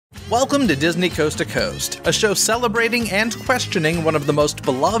Welcome to Disney Coast to Coast, a show celebrating and questioning one of the most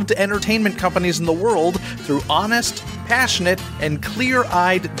beloved entertainment companies in the world through honest, passionate, and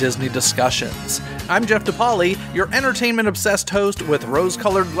clear-eyed Disney discussions. I'm Jeff DePauli, your entertainment-obsessed host with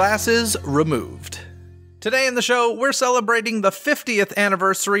rose-colored glasses removed. Today in the show, we're celebrating the 50th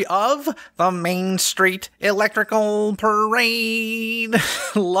anniversary of the Main Street Electrical Parade.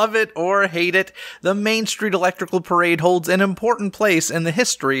 Love it or hate it, the Main Street Electrical Parade holds an important place in the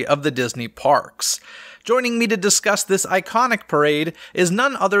history of the Disney parks. Joining me to discuss this iconic parade is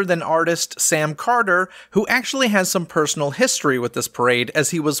none other than artist Sam Carter, who actually has some personal history with this parade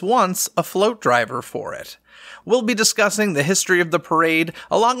as he was once a float driver for it. We'll be discussing the history of the parade,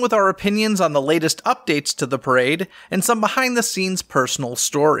 along with our opinions on the latest updates to the parade, and some behind-the-scenes personal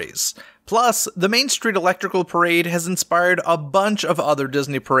stories. Plus, the Main Street Electrical Parade has inspired a bunch of other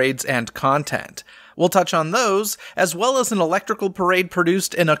Disney parades and content. We'll touch on those, as well as an electrical parade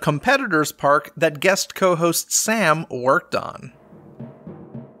produced in a competitor's park that guest co-host Sam worked on.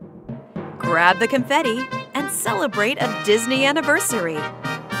 Grab the confetti and celebrate a Disney anniversary.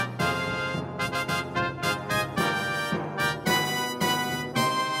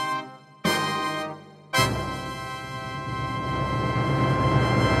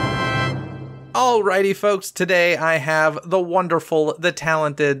 Alrighty folks, today I have the wonderful, the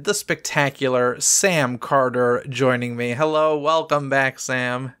talented, the spectacular Sam Carter joining me. Hello, welcome back,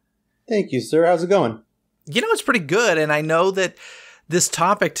 Sam. Thank you, sir. How's it going? You know, it's pretty good, and I know that this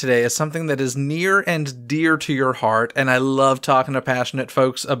topic today is something that is near and dear to your heart, and I love talking to passionate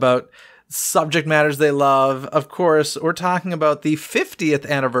folks about subject matters they love. Of course, we're talking about the 50th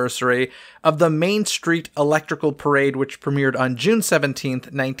anniversary of the Main Street Electrical Parade, which premiered on June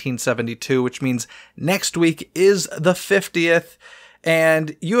 17th, 1972, which means next week is the 50th.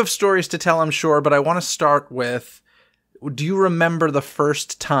 And you have stories to tell, I'm sure, but I want to start with, do you remember the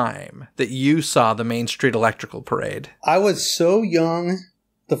first time that you saw the Main Street Electrical Parade? I was so young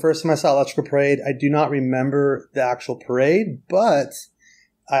the first time I saw Electrical Parade. I do not remember the actual parade, but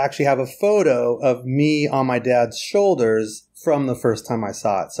I actually have a photo of me on my dad's shoulders from the first time I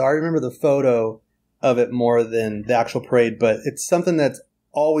saw it. So I remember the photo of it more than the actual parade, but it's something that's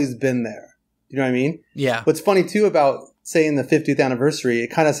always been there. You know what I mean? Yeah. What's funny too about saying the 50th anniversary,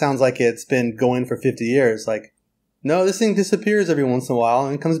 it kind of sounds like it's been going for 50 years. Like, no, this thing disappears every once in a while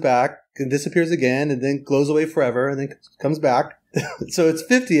and comes back and disappears again and then goes away forever and then comes back. So it's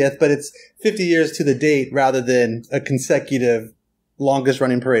 50th, but it's 50 years to the date rather than a consecutive longest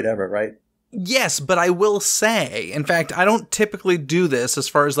running parade ever, right? Yes, but I will say, in fact, I don't typically do this as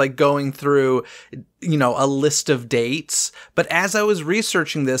far as like going through, a list of dates. But as I was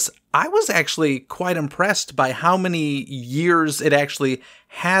researching this, I was actually quite impressed by how many years it actually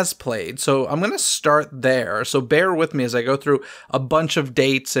has played. So I'm going to start there. So bear with me as I go through a bunch of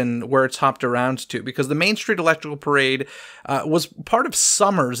dates and where it's hopped around to, because the Main Street Electrical Parade was part of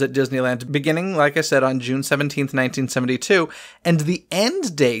Summers at Disneyland, beginning, like I said, on June 17th, 1972. And the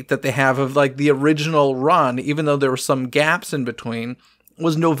end date that they have of like the original run, even though there were some gaps in between,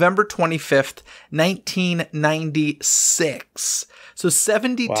 was November 25th, 1996. So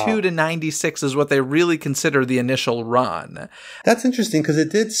 72 to 96 is what they really consider the initial run. That's interesting because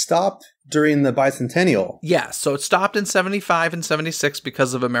it did stop during the bicentennial. Yeah, so it stopped in 75 and 76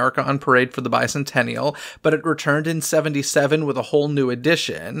 because of America on Parade for the bicentennial, but it returned in 77 with a whole new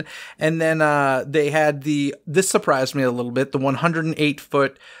edition. And then they had this surprised me a little bit, the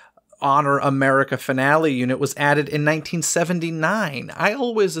 108-foot Honor America finale unit was added in 1979. I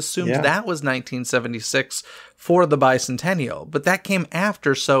always assumed that was 1976 for the bicentennial, but that came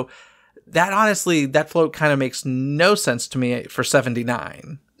after, so that float kind of makes no sense to me for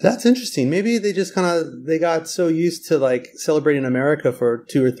 79. That's interesting. Maybe they just they got so used to like celebrating America for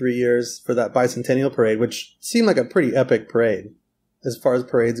 2 or 3 years for that bicentennial parade, which seemed like a pretty epic parade as far as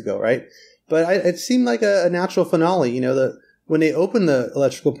parades go, right? But it seemed like a natural finale, when they opened the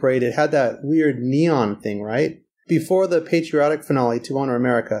Electrical Parade, it had that weird neon thing, right? Before the patriotic finale to Honor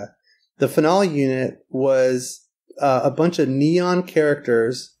America, the finale unit was a bunch of neon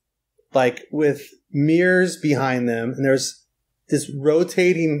characters, like with mirrors behind them. And there's this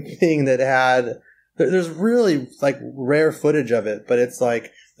rotating thing that there's really like rare footage of it, but it's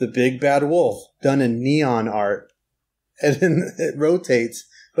like the big bad wolf done in neon art. And then it rotates,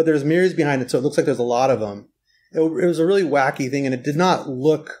 but there's mirrors behind it. So it looks like there's a lot of them. It was a really wacky thing, and it did not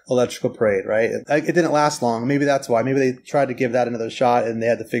look Electrical Parade, right? It didn't last long. Maybe that's why. Maybe they tried to give that another shot, and they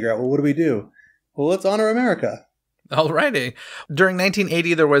had to figure out, well, what do we do? Well, let's honor America. Alrighty. During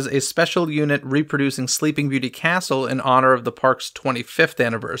 1980, there was a special unit reproducing Sleeping Beauty Castle in honor of the park's 25th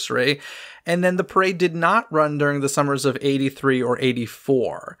anniversary. And then the parade did not run during the summers of 83 or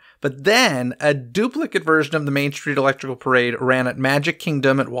 84. But then a duplicate version of the Main Street Electrical Parade ran at Magic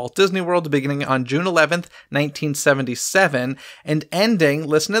Kingdom at Walt Disney World beginning on June 11th, 1977, and ending,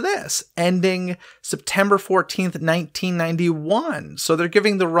 listen to this, ending September 14th, 1991. So they're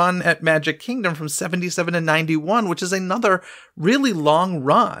giving the run at Magic Kingdom from 77 to 91, which is another really long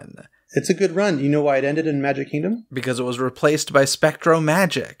run. It's a good run. You know why it ended in Magic Kingdom? Because it was replaced by Spectro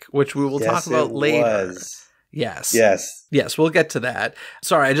Magic, which we will talk about later. Yes. Yes, we'll get to that.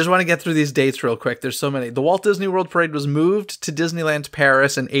 Sorry, I just want to get through these dates real quick. There's so many. The Walt Disney World Parade was moved to Disneyland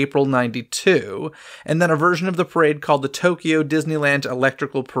Paris in April 92, and then a version of the parade called the Tokyo Disneyland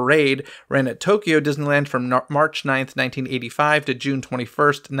Electrical Parade ran at Tokyo Disneyland from March 9th, 1985 to June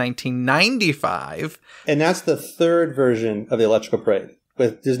 21st, 1995. And that's the third version of the Electrical Parade,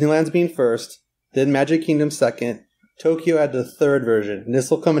 with Disneyland's being first, then Magic Kingdom second. Tokyo had the third version, and this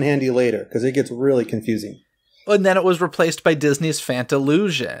will come in handy later because it gets really confusing. And then it was replaced by Disney's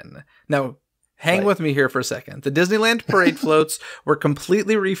Fantalusion. Now, hang with me here for a second. The Disneyland parade floats were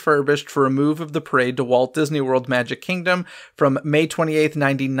completely refurbished for a move of the parade to Walt Disney World Magic Kingdom from May 28th,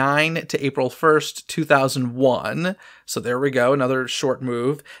 99 to April 1st, 2001. So there we go, another short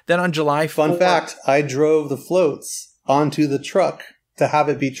move. Then on July 4th... Fun fact, I drove the floats onto the truck to have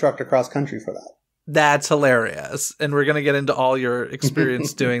it be trucked across country for that. That's hilarious. And we're going to get into all your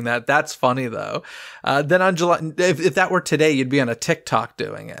experience doing that. That's funny, though. Then on July, if that were today, you'd be on a TikTok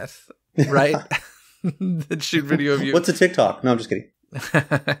doing it, right? They'd shoot video of you. What's a TikTok? No, I'm just kidding.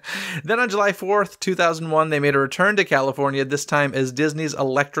 Then on July 4th, 2001, they made a return to California, this time as Disney's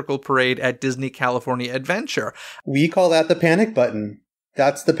Electrical Parade at Disney California Adventure. We call that the panic button.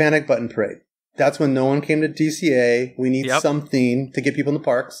 That's the panic button parade. That's when no one came to DCA. We need something to get people in the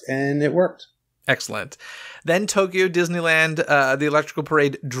parks, and it worked. Excellent. Then Tokyo Disneyland, the Electrical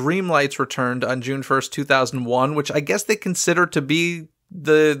Parade Dreamlights returned on June 1st, 2001, which I guess they consider to be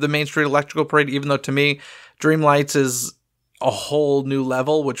the Main Street Electrical Parade, even though to me, Dreamlights is a whole new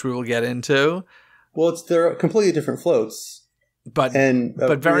level, which we will get into. Well, they're completely different floats. But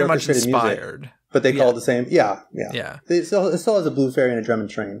very much inspired. Music, but they call it the same. Yeah. It still has a blue fairy and a drum and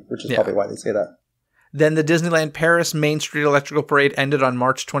train, which is probably why they say that. Then the Disneyland Paris Main Street Electrical Parade ended on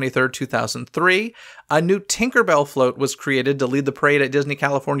March 23rd, 2003. A new Tinkerbell float was created to lead the parade at Disney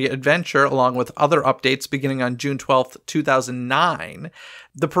California Adventure, along with other updates beginning on June 12th, 2009.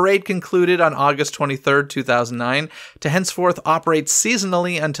 The parade concluded on August 23rd, 2009, to henceforth operate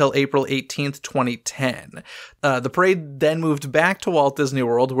seasonally until April 18th, 2010. The parade then moved back to Walt Disney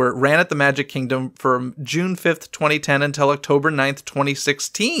World, where it ran at the Magic Kingdom from June 5th, 2010 until October 9th,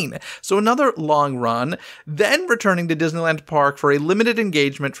 2016. So another long run, then returning to Disneyland Park for a limited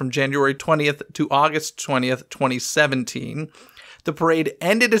engagement from January 20th to August 20th, 2017. The parade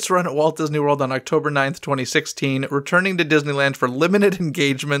ended its run at Walt Disney World on October 9th, 2016, returning to Disneyland for limited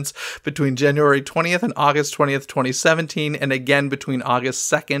engagements between January 20th and August 20th, 2017, and again between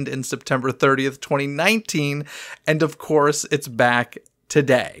August 2nd and September 30th, 2019, and of course, it's back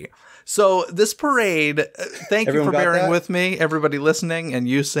today. So this parade, thank you for bearing with me, everybody listening, and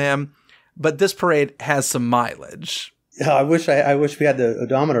you, Sam, but this parade has some mileage. Yeah, I wish we had the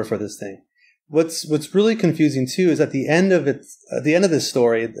odometer for this thing. What's really confusing too is at the end of this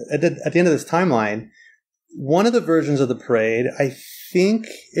story, at the end of this timeline, one of the versions of the parade, I think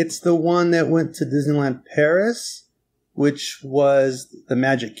it's the one that went to Disneyland Paris, which was the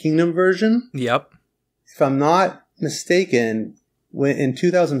Magic Kingdom version. Yep. If I'm not mistaken, in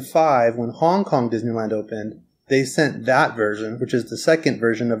 2005, when Hong Kong Disneyland opened, they sent that version, which is the second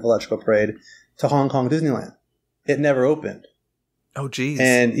version of Electrical Parade, to Hong Kong Disneyland. It never opened. Oh, geez.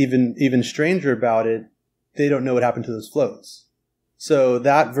 And even stranger about it, they don't know what happened to those floats. So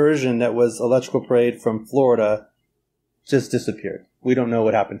that version that was Electrical Parade from Florida just disappeared. We don't know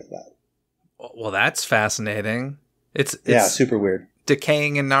what happened to that. Well, that's fascinating. It's super weird.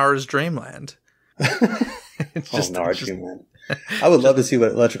 Decaying in Nara's Dreamland. Nara's Dreamland. I would love to see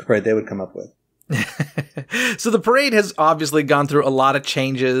what Electrical Parade they would come up with. So the parade has obviously gone through a lot of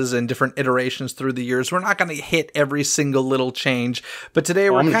changes and different iterations through the years. We're not going to hit every single little change, but today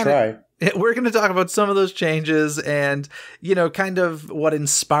we're going to talk about some of those changes and, kind of what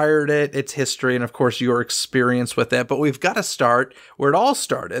inspired it, its history, and of course your experience with it. But we've got to start where it all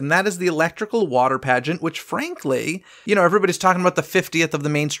started, and that is the Electrical Water Pageant, which frankly, everybody's talking about the 50th of the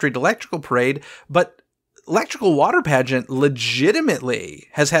Main Street Electrical Parade, but Electrical Water Pageant legitimately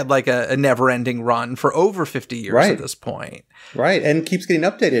has had like a never-ending run for over 50 years at this point. Right, and keeps getting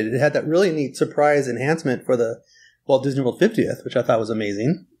updated. It had that really neat surprise enhancement for the Walt Disney World 50th, which I thought was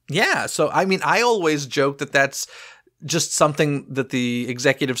amazing. Yeah, so I mean, I always joke that that's just something that the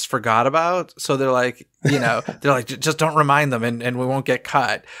executives forgot about. So they're like, just don't remind them and we won't get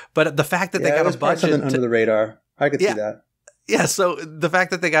cut. But the fact that they got a budget something under the radar. I could see that. Yeah, so the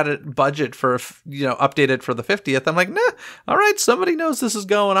fact that they got a budget for, updated for the 50th, I'm like, nah, all right, somebody knows this is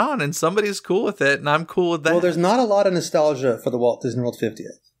going on and somebody's cool with it and I'm cool with that. Well, there's not a lot of nostalgia for the Walt Disney World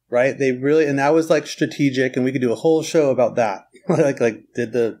 50th, right? And that was like strategic, and we could do a whole show about that. like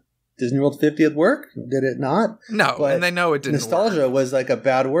did the Disney World 50th work? Did it not? No, but and they know it didn't nostalgia work. was like a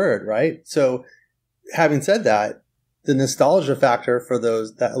bad word, right? So having said that, the nostalgia factor for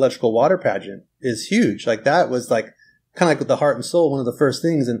that electrical water pageant is huge. Like that was like kind of like with the heart and soul, one of the first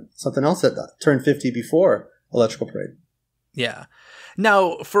things, and something else that turned 50 before Electrical Parade. Yeah.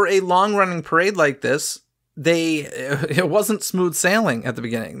 Now, for a long-running parade like this, it wasn't smooth sailing at the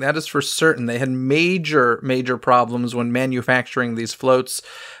beginning. That is for certain. They had major problems when manufacturing these floats.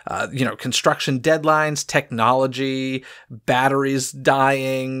 Construction deadlines, technology, batteries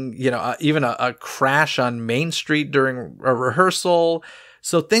dying, even a crash on Main Street during a rehearsal.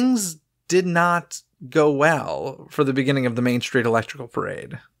 So things did not go well for the beginning of the Main Street Electrical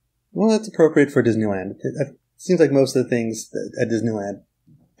Parade. Well, that's appropriate for Disneyland. It seems like most of the things at Disneyland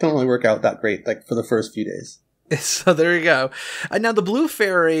don't really work out that great, like for the first few days. So there you go. Now, the Blue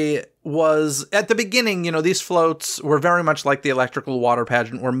Fairy was, at the beginning, these floats were very much like the electrical water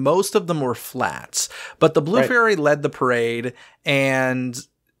pageant, where most of them were flats. But the Blue Fairy led the parade, and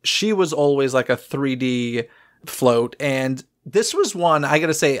she was always like a 3D float. And this was one, I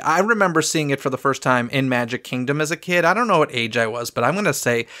gotta say, I remember seeing it for the first time in Magic Kingdom as a kid. I don't know what age I was, but I'm gonna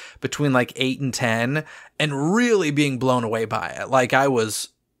say between like 8 and 10, and really being blown away by it. Like I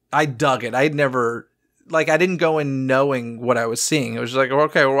dug it. I didn't go in knowing what I was seeing. It was just like,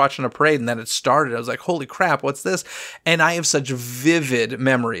 okay, we're watching a parade, and then it started. I was like, holy crap, what's this? And I have such vivid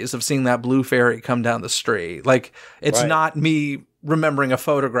memories of seeing that Blue Fairy come down the street. Like, it's not me remembering a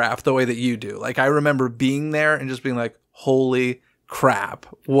photograph the way that you do. Like, I remember being there and just being like, holy crap,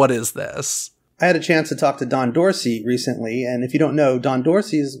 what is this? I had a chance to talk to Don Dorsey recently, and if you don't know, Don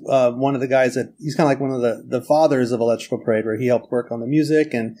Dorsey is one of the guys he's kind of like one of the fathers of Electrical Parade, where he helped work on the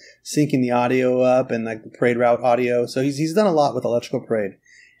music and syncing the audio up and like the parade route audio. So he's done a lot with Electrical Parade.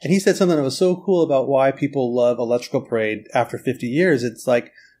 And he said something that was so cool about why people love Electrical Parade after 50 years. It's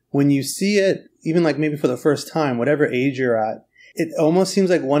like when you see it, even like maybe for the first time, whatever age you're at, it almost seems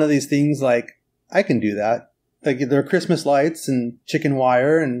like one of these things like, I can do that. Like there are Christmas lights and chicken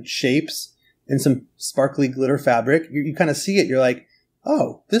wire and shapes and some sparkly glitter fabric. You kind of see it. You're like,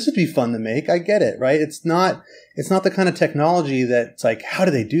 oh, this would be fun to make. I get it, right? It's not the kind of technology that's like, how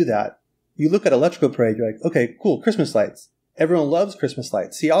do they do that? You look at Electrical Parade, you're like, okay, cool, Christmas lights. Everyone loves Christmas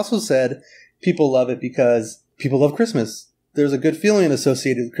lights. He also said people love it because people love Christmas. There's a good feeling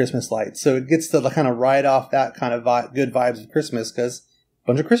associated with Christmas lights. So it gets to kind of ride off that kind of good vibes of Christmas because a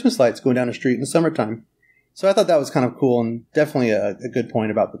bunch of Christmas lights going down the street in the summertime. So I thought that was kind of cool and definitely a good point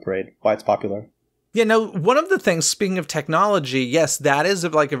about the parade, why it's popular. Yeah, no, one of the things, speaking of technology, yes, that is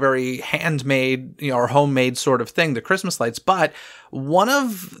like a very handmade, or homemade sort of thing, the Christmas lights. But one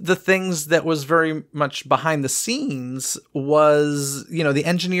of the things that was very much behind the scenes was, the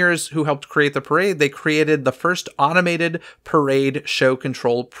engineers who helped create the parade, they created the first automated parade show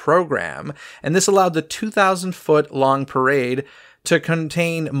control program. And this allowed the 2,000-foot long parade to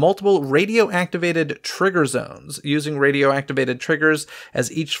contain multiple radio-activated trigger zones. Using radio-activated triggers,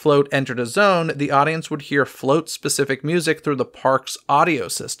 as each float entered a zone, the audience would hear float-specific music through the park's audio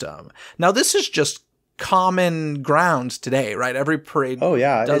system. Now, this is just common ground today, right? Every parade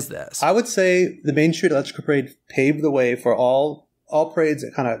does this. I would say the Main Street Electrical Parade paved the way for all parades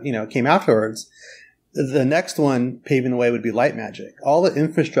that kind of, came afterwards. The next one paving the way would be Light Magic. All the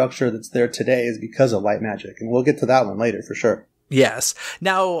infrastructure that's there today is because of Light Magic, and we'll get to that one later for sure. Yes.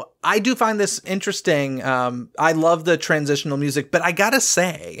 Now, I do find this interesting. I love the transitional music, but I gotta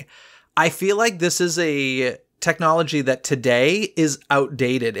say, I feel like this is a technology that today is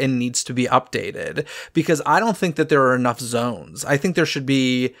outdated and needs to be updated, because I don't think that there are enough zones. I think there should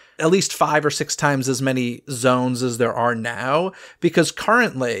be at least 5 or 6 times as many zones as there are now, because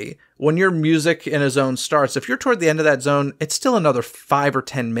currently, when your music in a zone starts, if you're toward the end of that zone, it's still another 5 or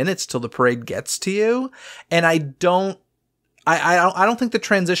 10 minutes till the parade gets to you. And I don't think the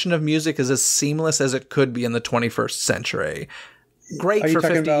transition of music is as seamless as it could be in the 21st century. Great for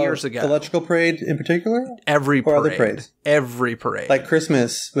 50 years ago. Electrical Parade in particular? Every parade. Or other parades? Every parade. Like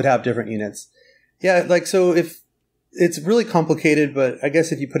Christmas would have different units. Yeah, so if it's really complicated, but I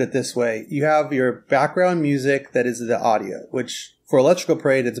guess if you put it this way, you have your background music that is the audio, which for Electrical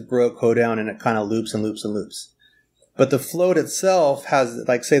Parade, it's Baroque hoedown and it kind of loops and loops and loops. But the float itself has,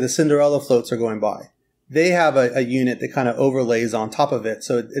 like, say the Cinderella floats are going by. they have a unit that kind of overlays on top of it.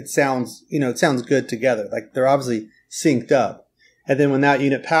 So it sounds, it sounds good together. Like they're obviously synced up. And then when that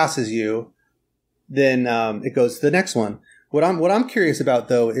unit passes you, then it goes to the next one. What I'm curious about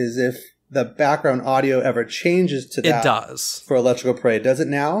though is if the background audio ever changes to that. It does. For Electrical Parade. Does it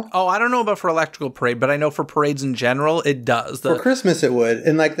now? Oh, I don't know about for Electrical Parade, but I know for parades in general, it does. For Christmas, it would.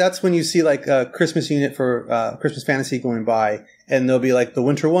 And like that's when you see like a Christmas unit for Christmas Fantasy going by, and there'll be like the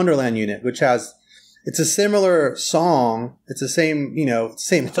Winter Wonderland unit, which has, it's a similar song. It's the same,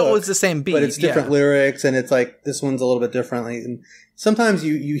 same hook. So it's the same beat. But it's different lyrics, and it's like this one's a little bit differently. And sometimes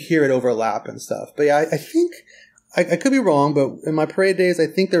you hear it overlap and stuff. But yeah, I think, I could be wrong, but in my parade days, I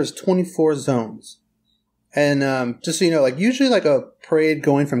think there's 24 zones. And just so you know, like usually like a parade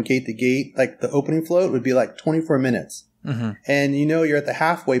going from gate to gate, like the opening float would be like 24 minutes. Mm-hmm. And you're at the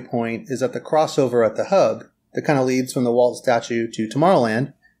halfway point is at the crossover at the hub that kind of leads from the Walt statue to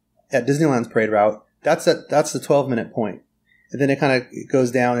Tomorrowland at Disneyland's parade route. That's the 12-minute point. And then it kind of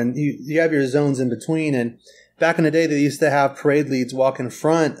goes down, and you have your zones in between. And back in the day, they used to have parade leads walk in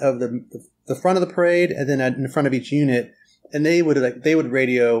front of the front of the parade, and then in front of each unit, and they would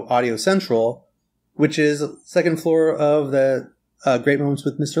radio Audio Central, which is second floor of the Great Moments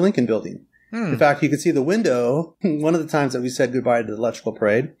with Mr. Lincoln building. In fact, you could see the window. One of the times that we said goodbye to the Electrical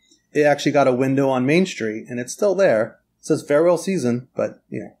Parade, it actually got a window on Main Street, and it's still there. It says farewell season, but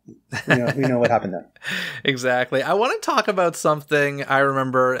we know what happened then. Exactly. I want to talk about something I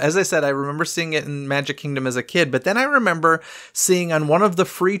remember. As I said, I remember seeing it in Magic Kingdom as a kid, but then I remember seeing on one of the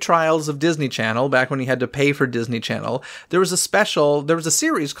free trials of Disney Channel, back when you had to pay for Disney Channel, there was a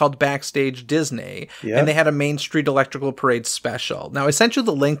series called Backstage Disney, and they had a Main Street Electrical Parade special. Now, I sent you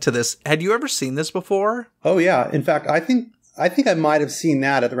the link to this. Had you ever seen this before? Oh, yeah. In fact, I think I might have seen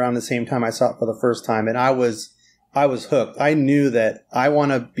that at around the same time I saw it for the first time, and I was hooked. I knew that I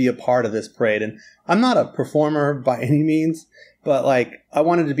want to be a part of this parade. And I'm not a performer by any means, but like I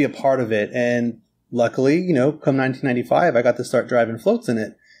wanted to be a part of it. And luckily, come 1995, I got to start driving floats in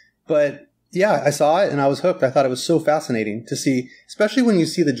it. But yeah, I saw it and I was hooked. I thought it was so fascinating to see, especially when you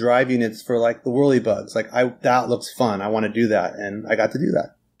see the drive units for like the whirly bugs. Like that looks fun. I want to do that. And I got to do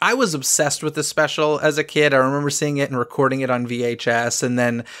that. I was obsessed with this special as a kid. I remember seeing it and recording it on VHS, and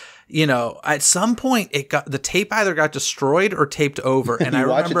then at some point the tape either got destroyed or taped over. And I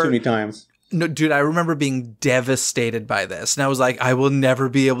watched it too many times. No, dude, I remember being devastated by this. And I was like, I will never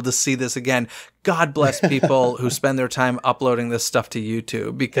be able to see this again. God bless people who spend their time uploading this stuff to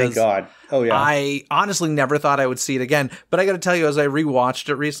YouTube, because thank God. Oh, yeah. I honestly never thought I would see it again. But I got to tell you, as I rewatched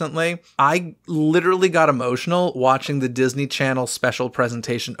it recently, I literally got emotional watching the Disney Channel special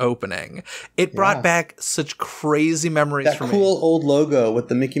presentation opening. It brought back such crazy memories for me. That cool old logo with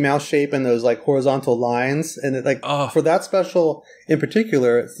the Mickey Mouse shape and those like horizontal lines. And it, for that special in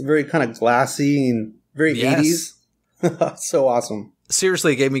particular, it's very kind of glassy and very 80s. So awesome.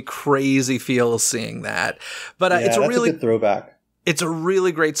 Seriously, it gave me crazy feels seeing that. But it's a good throwback. It's a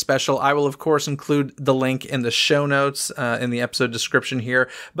really great special. I will, of course, include the link in the show notes in the episode description here.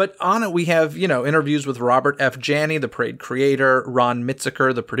 But on it, we have, interviews with Robert F. Janney, the parade creator, Ron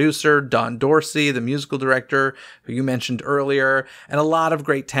Mitziker, the producer, Don Dorsey, the musical director, who you mentioned earlier, and a lot of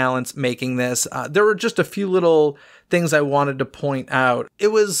great talents making this. There were just a few little things I wanted to point out.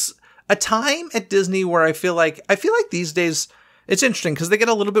 It was a time at Disney where I feel like these days, it's interesting because they get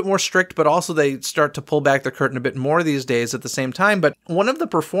a little bit more strict, but also they start to pull back the curtain a bit more these days at the same time. But one of the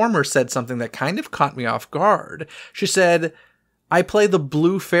performers said something that kind of caught me off guard. She said, I play the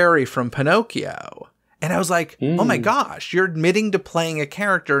Blue Fairy from Pinocchio. And I was like, oh my gosh, you're admitting to playing a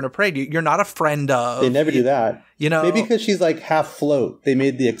character in a parade. You're not a friend of. They never do that. Maybe because she's like half float. They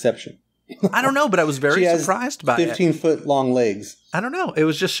made the exception. I don't know, but I was very surprised by 15-foot long legs. I don't know. It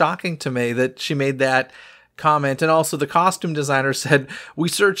was just shocking to me that she made that comment. And also the costume designer said, we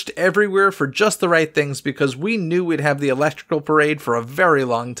searched everywhere for just the right things because we knew we'd have the electrical parade for a very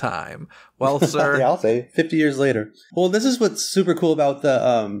long time. Well, sir. Yeah, I'll say 50 years later. Well, this is what's super cool about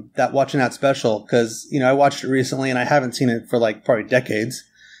the that watching that special, because I watched it recently and I haven't seen it for like probably decades.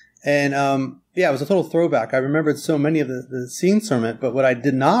 And it was a total throwback. I remembered so many of the scenes from it, but what I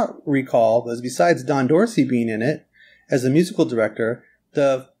did not recall was, besides Don Dorsey being in it as the musical director,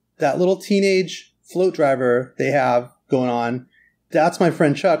 that little teenage float driver they have going on, that's my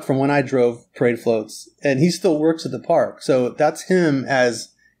friend Chuck from when I drove parade floats, and he still works at the park. So that's him,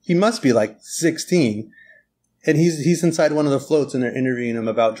 as he must be like 16, and he's inside one of the floats and they're interviewing him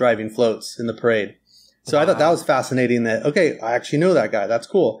about driving floats in the parade. So wow. I thought that was fascinating that, okay, I actually know that guy. That's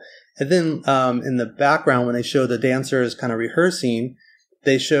cool. And then in the background, when they show the dancers kind of rehearsing,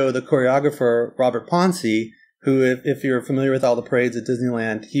 they show the choreographer, Robert Ponce, who, if you're familiar with all the parades at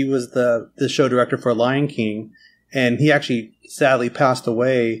Disneyland, he was the show director for Lion King, and he actually sadly passed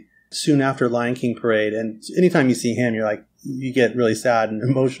away soon after Lion King parade. And anytime you see him, you get really sad and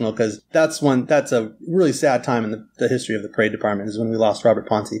emotional, because that's a really sad time in the history of the parade department, is when we lost Robert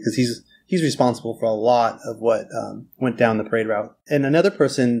Ponce, because he's responsible for a lot of what went down the parade route. And another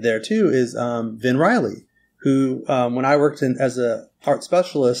person there too is Vin Riley, who when I worked as a art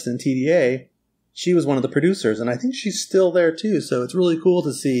specialist in TDA, she was one of the producers, and I think she's still there too. So it's really cool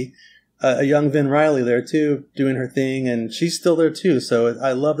to see a young Vin Riley there too, doing her thing, and she's still there too. So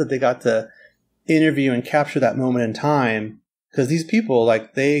I love that they got to interview and capture that moment in time, because these people,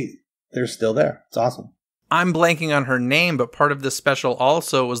 they're still there. It's awesome. I'm blanking on her name, but part of this special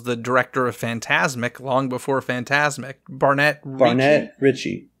also was the director of Fantasmic long before Fantasmic, Barnett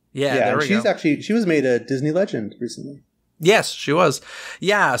Ritchie. Yeah, there we go. She was made a Disney legend recently. Yes, she was.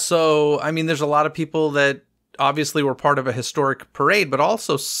 Yeah, so, I mean, there's a lot of people that obviously were part of a historic parade, but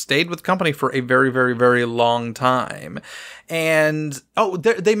also stayed with company for a very, very, very long time. And,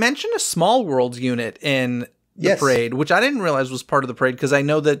 they mentioned a Small World unit in the parade, which I didn't realize was part of the parade, because I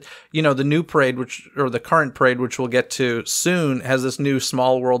know that, the new parade, the current parade, which we'll get to soon, has this new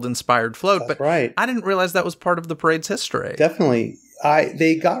Small World inspired float. That's right. I didn't realize that was part of the parade's history. Definitely.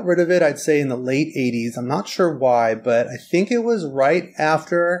 They got rid of it, I'd say, in the late 80s. I'm not sure why, but I think it was right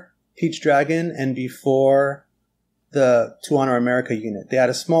after Peach Dragon and before the To Honor America unit. They had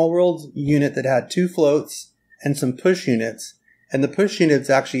a Small World unit that had 2 floats and some push units. And the push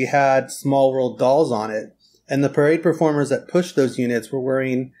units actually had Small World dolls on it. And the parade performers that pushed those units were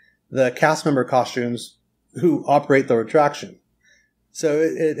wearing the cast member costumes who operate the attraction. So,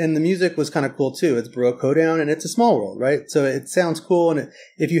 and the music was kind of cool too. It's Baroque Hoedown, and it's a Small World, right? So it sounds cool. And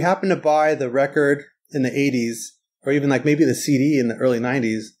if you happen to buy the record in the 80s, or even maybe the CD in the early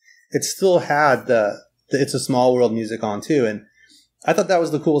 90s, it still had the It's a Small World music on too. And I thought that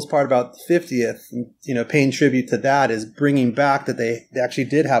was the coolest part about the 50th, paying tribute to that, is bringing back that they actually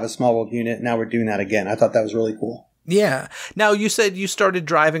did have a Small World unit. Now we're doing that again. I thought that was really cool. Yeah. Now, you said you started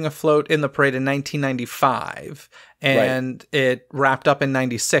driving a float in the parade in 1995, and It wrapped up in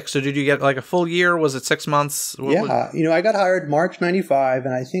 96. So did you get a full year? Was it 6 months? I got hired March 95,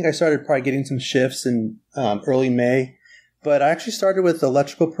 and I think I started probably getting some shifts in early May. But I actually started with the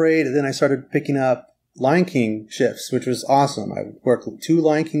electrical parade, and then I started picking up Lion King shifts, which was awesome. I would work 2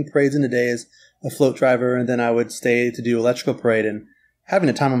 Lion King parades in a day as a float driver, and then I would stay to do electrical parade, and having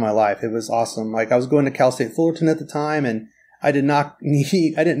a time of my life. It was awesome. I was going to Cal State Fullerton at the time, and I didn't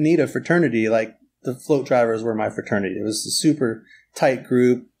need a fraternity. The float drivers were my fraternity. It was a super tight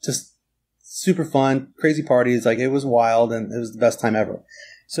group, just super fun, crazy parties. It was wild, and it was the best time ever.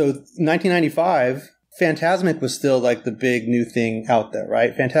 So 1995, Fantasmic was still the big new thing out there,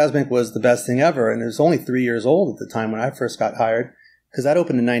 right? Fantasmic was the best thing ever, and it was only 3 years old at the time when I first got hired, because that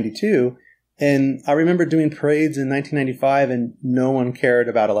opened in 92. And I remember doing parades in 1995, and no one cared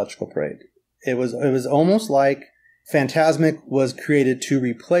about electrical parade. It was almost like Fantasmic was created to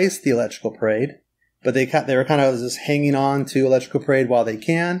replace the electrical parade, but they were kind of just hanging on to electrical parade while they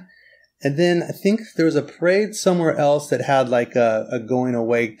can. And then I think there was a parade somewhere else that had a going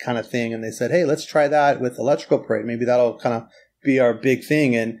away kind of thing. And they said, hey, let's try that with electrical parade. Maybe that'll kind of be our big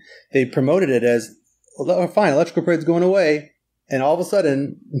thing. And they promoted it as, well, fine, electrical parade's going away. And all of a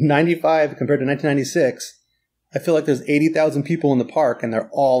sudden, 95 compared to 1996, I feel like there's 80,000 people in the park, and they're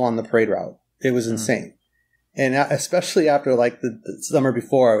all on the parade route. It was insane. And especially after the summer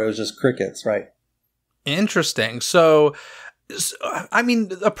before, it was just crickets, right? Interesting. So, I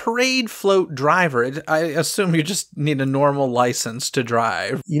mean, a parade float driver, I assume you just need a normal license to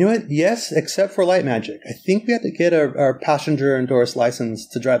drive. You know what? Yes, except for Light Magic. I think we had to get our passenger endorsed license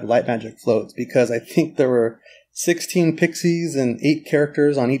to drive the Light Magic floats, because I think there were 16 pixies and 8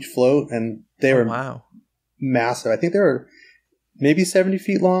 characters on each float, and they were massive. I think they were maybe 70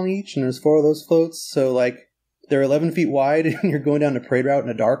 feet long each, and there's 4 of those floats. So they're 11 feet wide, and you're going down the parade route in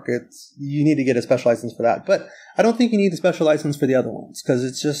the dark. You need to get a special license for that. But I don't think you need a special license for the other ones,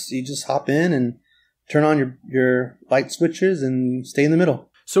 because you just hop in and turn on your light switches and stay in the middle.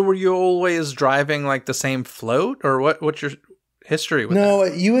 So were you always driving the same float, or what's your history with that? No,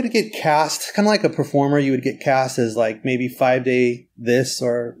 you would get cast, kind of like a performer. You would get cast as maybe 5-day this,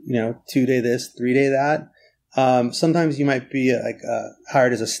 or 2-day this, 3-day that. Sometimes you might be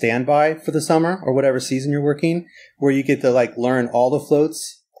hired as a standby for the summer or whatever season you're working, where you get to learn all the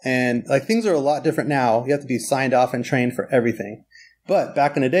floats, and things are a lot different now. You have to be signed off and trained for everything. But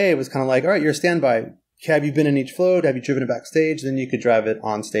back in the day, it was kind of all right, you're a standby. Have you been in each float? Have you driven it backstage? Then you could drive it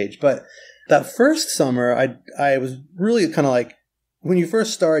on stage. But that first summer, I was really kind of when you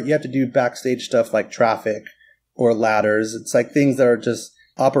first start, you have to do backstage stuff like traffic, or ladders. It's like things that are just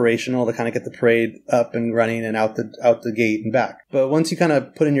operational to kind of get the parade up and running and out the gate and back. But once you kind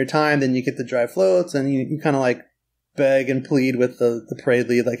of put in your time, then you get to drive floats, and you kind of like beg and plead with the parade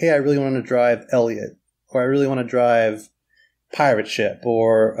lead, like, hey, I really want to drive Elliot, or I really want to drive Pirate Ship,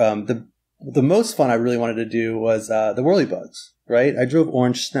 or the most fun I really wanted to do was the Whirlybugs, right? I drove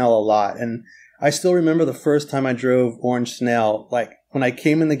Orange Snail a lot, and I still remember the first time I drove Orange Snail, like when I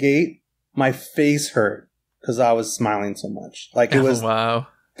came in the gate, my face hurt because I was smiling so much. Like it was wow.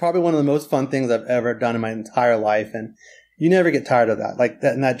 Probably one of the most fun things I've ever done in my entire life, and you never get tired of that. Like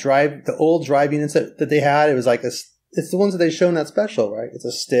that, and that drive, the old drive units that they had, it was like it's the ones that they show in that special, right? It's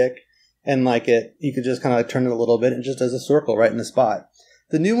a stick, and like you could just kind of like turn it a little bit, and it just does a circle right in the spot.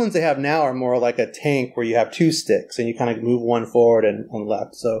 The new ones they have now are more like a tank where you have two sticks, and you kind of move one forward and one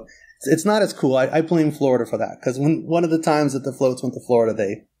left. So it's not as cool. I blame Florida for that, because when one of the times that the floats went to Florida,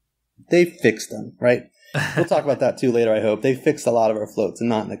 they fixed them, right? We'll talk about that too later, I hope. They fixed a lot of our floats, and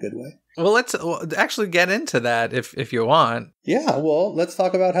not in a good way. Well, let's actually get into that if you want. Yeah, well, let's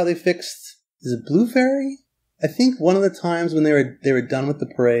talk about how they fixed, is it Blue Fairy? I think one of the times when they were done with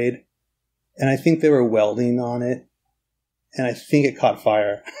the parade, and I think they were welding on it, and I think it caught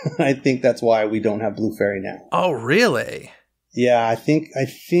fire. I think that's why we don't have Blue Fairy now. Oh, really? Yeah, I think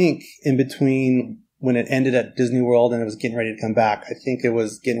in between when it ended at Disney World and it was getting ready to come back, I think it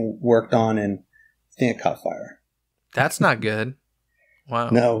was getting worked on, and I think it caught fire. That's not good. Wow.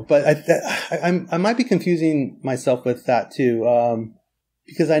 No, but I might be confusing myself with that too,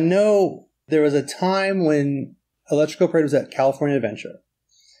 because I know there was a time when Electrical Parade was at California Adventure,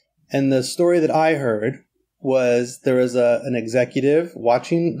 and the story that I heard was there was an executive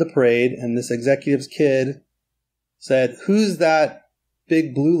watching the parade, and this executive's kid said, "Who's that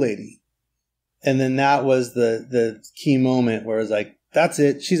big blue lady?" And then that was the key moment where it was like, that's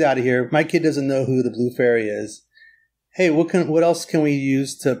it, she's out of here. My kid doesn't know who the Blue Fairy is. Hey, what else can we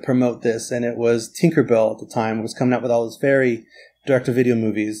use to promote this? And it was Tinkerbell at the time was coming out with all those fairy direct-to-video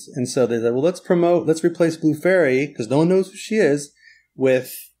movies. And so they said, well, let's replace Blue Fairy, because no one knows who she is,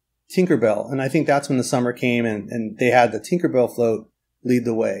 with Tinkerbell. And I think that's when the summer came, and they had the Tinkerbell float lead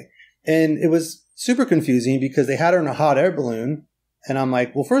the way. And it was super confusing because they had her in a hot air balloon. And I'm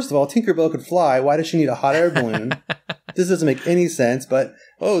like, well, first of all, Tinkerbell could fly. Why does she need a hot air balloon? This doesn't make any sense. But,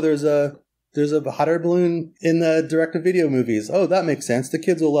 there's a hot air balloon in the direct-to-video movies. Oh, that makes sense. The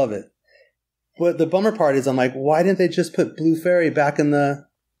kids will love it. But the bummer part is I'm like, why didn't they just put Blue Fairy back in the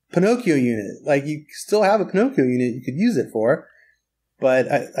Pinocchio unit? Like, you still have a Pinocchio unit you could use it for. But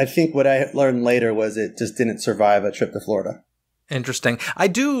I think what I learned later was it just didn't survive a trip to Florida. Interesting. I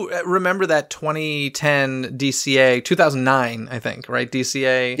do remember that 2010 DCA, 2009, I think, right?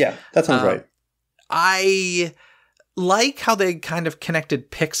 DCA. Yeah, that sounds right. I like how they kind of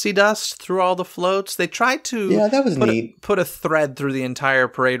connected pixie dust through all the floats. They tried to that was neat. Put a thread through the entire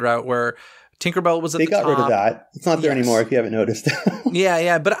parade route where Tinkerbell was at the top. They got rid of that. It's not there anymore if you haven't noticed.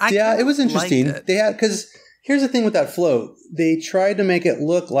 Yeah, but it was interesting. It. They had, because here's the thing with that float. They tried to make it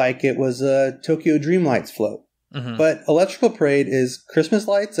look like it was a Tokyo Dreamlights float. Mm-hmm. But Electrical Parade is Christmas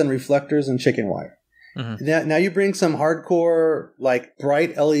lights and reflectors and chicken wire. Mm-hmm. Now you bring some hardcore, like,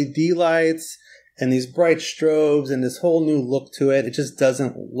 bright LED lights and these bright strobes and this whole new look to it. It just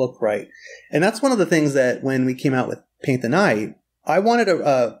doesn't look right. And that's one of the things that when we came out with Paint the Night, I wanted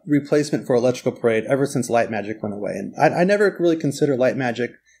a replacement for Electrical Parade ever since Light Magic went away. And I never really considered Light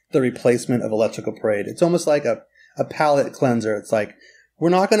Magic the replacement of Electrical Parade. It's almost like a palate cleanser. It's like, we're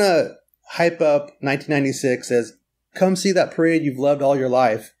not going to hype up 1996 as come see that parade you've loved all your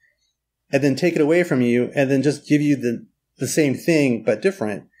life and then take it away from you and then just give you the same thing but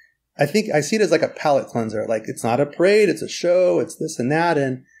different. I think I see it as like a palate cleanser. Like, it's not a parade, it's a show, it's this and that.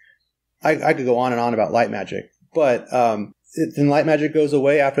 And I could go on and on about Light Magic, but then Light Magic goes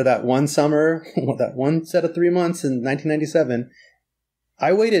away after that one summer, that one set of 3 months in 1997.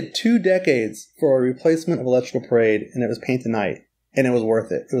 I waited 2 decades for a replacement of Electrical Parade, and it was Paint the Night. And it was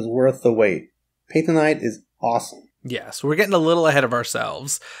worth it. It was worth the wait. Paint the Night is awesome. Yes, we're getting a little ahead of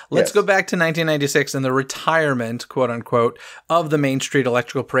ourselves. Let's go back to 1996 and the retirement, quote unquote, of the Main Street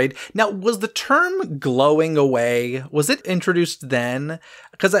Electrical Parade. Now, was the term glowing away, was it introduced then?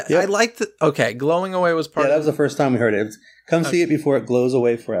 Because I liked the, glowing away was part of that was the first time we heard it. Come see it before it glows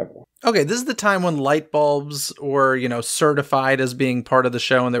away forever. Okay, this is the time when light bulbs were, certified as being part of the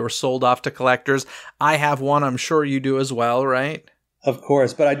show and they were sold off to collectors. I have one. I'm sure you do as well, right? Of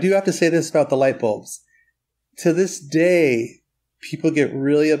course. But I do have to say this about the light bulbs. To this day, people get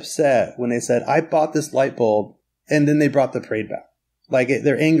really upset when they said, I bought this light bulb, and then they brought the parade back. Like,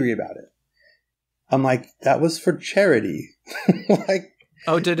 they're angry about it. I'm like, that was for charity. Like,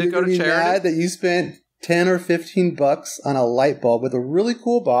 oh, did it go to charity? Mad that you spent 10 or 15 bucks on a light bulb with a really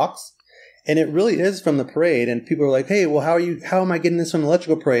cool box. And it really is from the parade. And people are like, hey, well, how am I getting this from the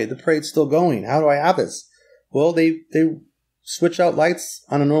electrical parade? The parade's still going. How do I have this? Well, they switch out lights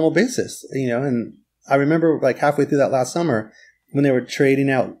on a normal basis, and I remember like halfway through that last summer when they were trading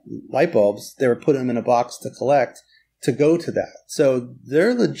out light bulbs, they were putting them in a box to collect to go to that. So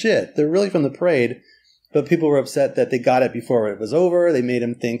they're legit. They're really from the parade. But people were upset that they got it before it was over. They made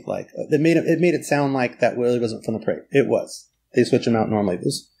him think like it made it sound like that really wasn't from the parade. It was. They switched them out normally.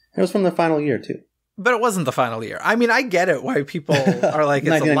 It was from the final year too. But it wasn't the final year. I mean, I get it why people are like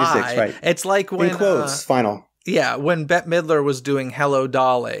it's a lie. Right. It's like when in quotes final. Yeah, when Bette Midler was doing Hello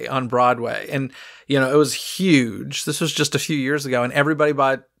Dolly on Broadway, and it was huge. This was just a few years ago, and everybody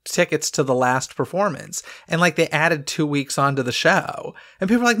bought tickets to the last performance, and like they added 2 weeks onto the show, and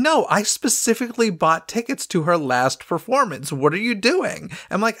people were like, no, I specifically bought tickets to her last performance. What are you doing?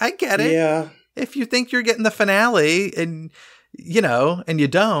 I'm like, I get it. Yeah. If you think you're getting the finale and and you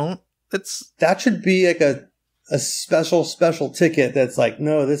don't, that should be like a special ticket that's like,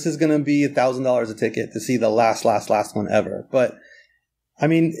 no, this is going to be $1,000 a ticket to see the last one ever. But I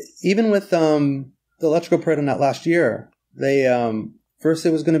mean, even with the electrical parade on that last year, they first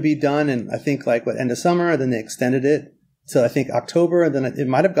it was going to be done in I think like end of summer, then they extended it to I think October, and then it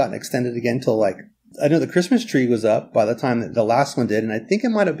might have gotten extended again till like I know the Christmas tree was up by the time that the last one did, and I think it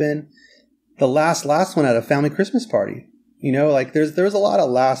might have been the last one at a family Christmas party. Like there was a lot of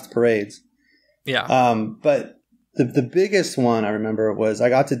last parades. Yeah. But the biggest one I remember was I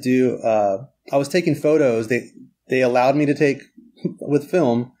got to do, I was taking photos. They allowed me to take with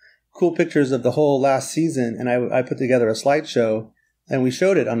film cool pictures of the whole last season. And I put together a slideshow and we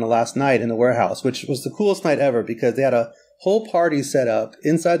showed it on the last night in the warehouse, which was the coolest night ever because they had a whole party set up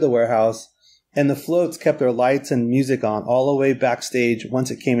inside the warehouse and the floats kept their lights and music on all the way backstage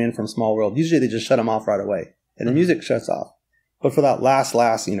once it came in from Small World. Usually they just shut them off right away and the music shuts off. But for that last,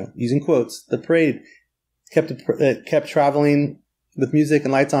 using quotes, the parade kept traveling with music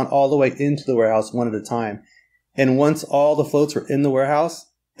and lights on all the way into the warehouse one at a time. And once all the floats were in the warehouse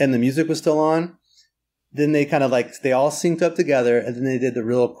and the music was still on, then they kind of they all synced up together and then they did the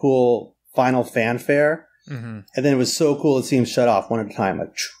real cool final fanfare. Mm-hmm. And then it was so cool to see them shut off one at a time,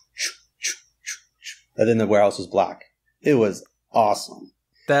 like, and then the warehouse was black. It was awesome.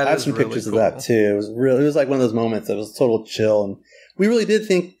 I have some pictures of that too. It was like one of those moments that was total chill. And we really did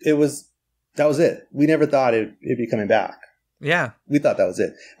think that was it. We never thought it'd be coming back. Yeah. We thought that was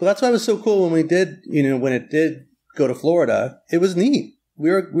it. But that's why it was so cool when we did, when it did go to Florida, it was neat. We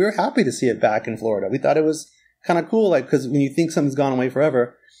were happy to see it back in Florida. We thought it was kind of cool, because when you think something's gone away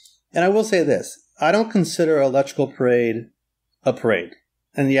forever. And I will say this, I don't consider Electrical Parade a parade.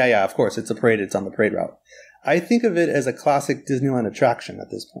 And yeah, of course, it's a parade. It's on the parade route. I think of it as a classic Disneyland attraction at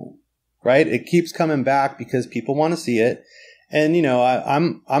this point, right? It keeps coming back because people want to see it. And,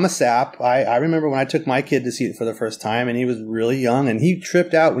 I'm a sap. I remember when I took my kid to see it for the first time and he was really young and he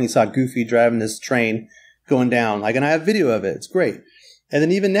tripped out when he saw Goofy driving this train going down. And I have video of it. It's great. And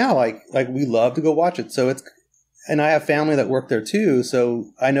then even now, we love to go watch it. So and I have family that work there too.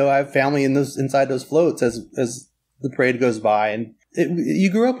 So I know I have family inside those floats as the parade goes by, and you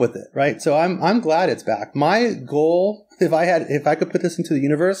grew up with it, right? So I'm glad it's back. My goal, if I could put this into the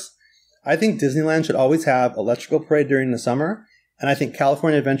universe, I think Disneyland should always have Electrical Parade during the summer, and I think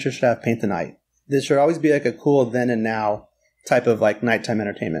California Adventure should have Paint the Night. This should always be like a cool then and now type of nighttime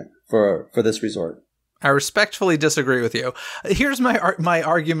entertainment for this resort. I respectfully disagree with you. Here's my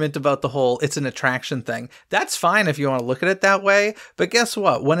argument about the whole it's an attraction thing. That's fine if you want to look at it that way, but guess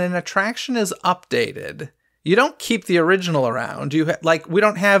what? When an attraction is updated, you don't keep the original around. We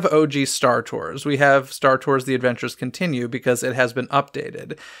don't have OG Star Tours. We have Star Tours The Adventures Continue because it has been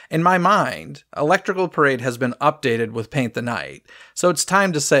updated. In my mind, Electrical Parade has been updated with Paint the Night. So it's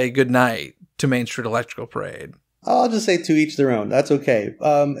time to say goodnight to Main Street Electrical Parade. I'll just say to each their own. That's okay.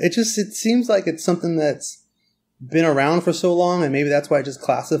 It seems like it's something that's been around for so long, and maybe that's why it just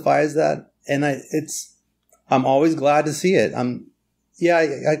classifies that. And I'm always glad to see it.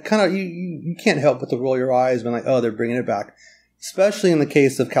 I kind of you can't help but to roll your eyes when they're bringing it back, especially in the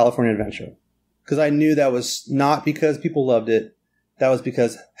case of California Adventure, because I knew that was not because people loved it. That was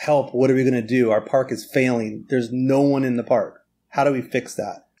because help. What are we going to do? Our park is failing. There's no one in the park. How do we fix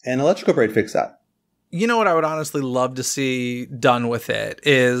that? And Electrical Parade fixed that. You know what I would honestly love to see done with it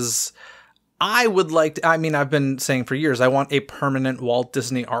is I would like to, I've been saying for years, I want a permanent Walt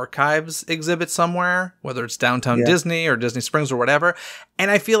Disney Archives exhibit somewhere, whether it's downtown Disney or Disney Springs or whatever. And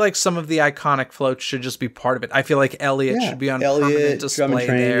I feel like some of the iconic floats should just be part of it. I feel like Elliot should be on permanent display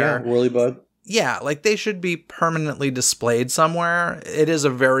there. Whirlybug. yeah, like they should be permanently displayed somewhere. It is a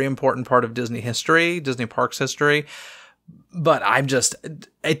very important part of Disney history, Disney Parks history. But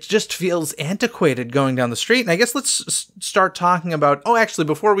it just feels antiquated going down the street. And I guess let's start talking about, actually,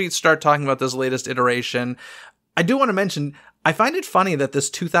 before we start talking about this latest iteration, I do want to mention, I find it funny that this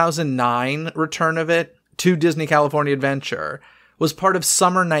 2009 return of it to Disney California Adventure was part of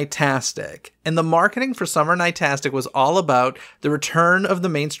Summer Nightastic. And the marketing for Summer Nightastic was all about the return of the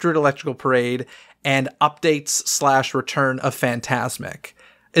Main Street Electrical Parade and updates / return of Fantasmic.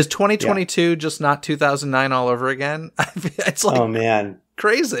 Is 2022 just not 2009 all over again? It's like, oh man,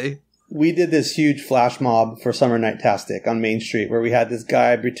 crazy. We did this huge flash mob for Summer Nightastic on Main Street where we had this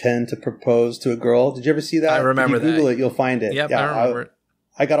guy pretend to propose to a girl. Did you ever see that? I remember that. If you Google it, you'll find it. Yep, yeah, I remember it.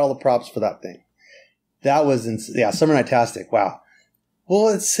 I got all the props for that thing. That was, Summer Nightastic. Wow. Well,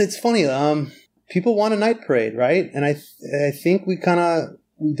 it's funny. People want a night parade, right? And I think we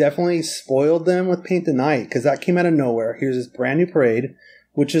definitely spoiled them with Paint the Night because that came out of nowhere. Here's this brand new parade.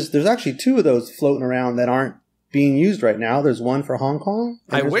 There's actually 2 of those floating around that aren't being used right now. There's one for Hong Kong.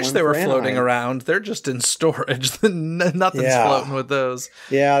 I wish they were floating around. They're just in storage. Nothing's floating with those.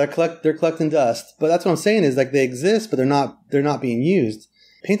 Yeah, they're collecting dust. But that's what I'm saying is like they exist, but they're not being used.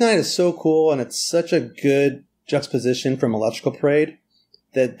 Paint the Night is so cool, and it's such a good juxtaposition from Electrical Parade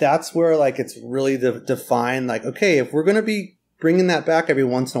that's where like it's really defined. Like, okay, if we're going to be bringing that back every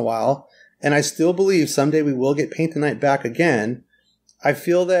once in a while, and I still believe someday we will get Paint the Night back again. I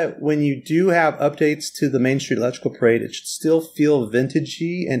feel that when you do have updates to the Main Street Electrical Parade, it should still feel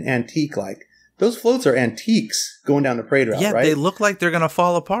vintagey and antique-like. Those floats are antiques going down the parade route, right? Yeah, they look like they're going to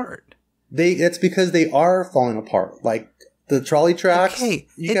fall apart. It's because they are falling apart. Like the trolley tracks, okay,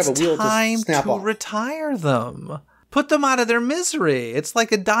 you have a wheel just snap off. Retire them. Put them out of their misery. It's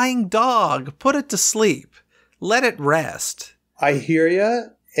like a dying dog. Put it to sleep. Let it rest. I hear you,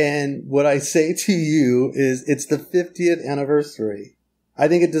 and what I say to you is it's the 50th anniversary. I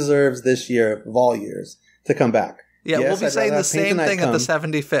think it deserves this year, of all years, to come back. Yeah, yes, we'll be saying the same thing at the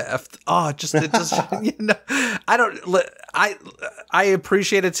 75th. Oh, it just I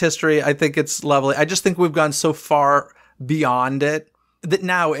appreciate its history. I think it's lovely. I just think we've gone so far beyond it that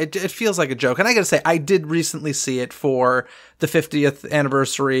now it feels like a joke. And I got to say, I did recently see it for the 50th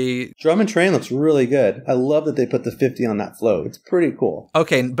anniversary. Drum and Train looks really good. I love that they put the 50 on that float. It's pretty cool.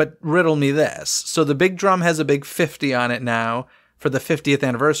 Okay, but riddle me this. So the big drum has a big 50 on it now for the 50th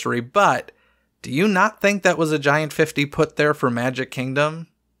anniversary, but do you not think that was a giant 50 put there for Magic Kingdom?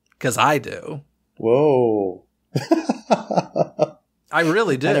 Because I do. Whoa. I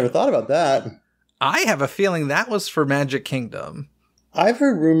really do. I never thought about that. I have a feeling that was for Magic Kingdom. I've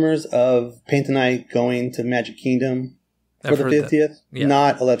heard rumors of Paint the Night going to Magic Kingdom for the 50th,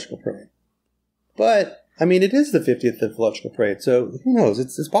 not Electrical Parade. But, I mean, it is the 50th of Electrical Parade, so who knows?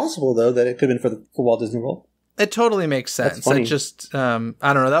 It's possible, though, that it could have been for Walt Disney World. It totally makes sense. It just, I don't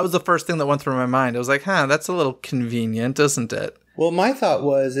know. That was the first thing that went through my mind. I was like, that's a little convenient, isn't it? Well, my thought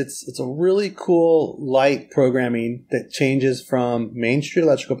was it's a really cool light programming that changes from Main Street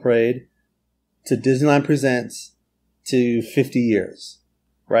Electrical Parade to Disneyland Presents to 50 years,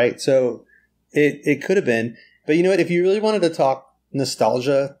 right? So it could have been. But you know what? If you really wanted to talk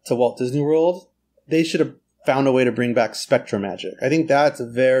nostalgia to Walt Disney World, they should have found a way to bring back Spectro Magic. I think that's a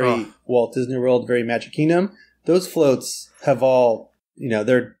very Walt Disney World, very Magic Kingdom. Those floats have all,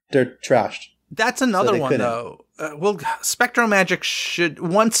 they're trashed. That's another one, though. Spectro Magic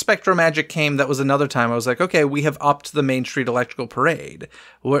once Spectro Magic came, that was another time I was like, okay, we have upped the Main Street Electrical Parade.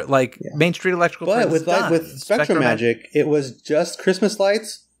 Main Street Electrical Parade is done. With Spectro Magic, it was just Christmas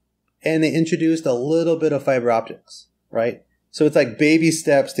lights, and they introduced a little bit of fiber optics, right? So it's like baby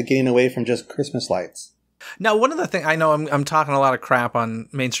steps to getting away from just Christmas lights. Now, one of the things, I know I'm talking a lot of crap on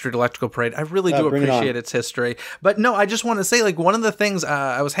Main Street Electrical Parade. I really do appreciate its history. But no, I just want to say, one of the things,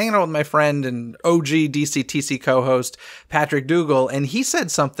 I was hanging out with my friend and OG DCTC co-host, Patrick Dougal, and he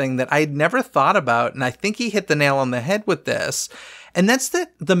said something that I'd never thought about, and I think he hit the nail on the head with this. And that's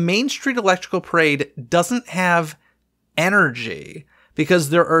that the Main Street Electrical Parade doesn't have energy. Because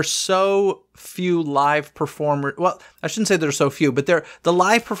there are so few live performers. Well, I shouldn't say there's so few, but the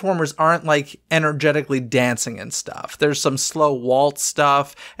live performers aren't energetically dancing and stuff. There's some slow waltz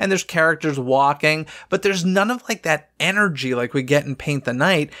stuff, and there's characters walking, but there's none of that energy like we get in Paint the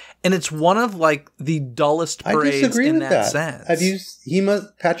Night. And it's one of the dullest parades in that sense.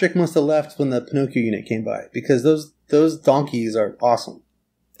 Patrick must have left when the Pinocchio unit came by because those donkeys are awesome.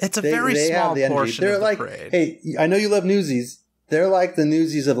 It's a very small portion of the parade. Hey, I know you love Newsies. They're like the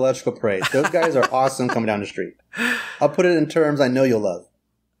Newsies of Electrical Parade. Those guys are awesome coming down the street. I'll put it in terms I know you'll love.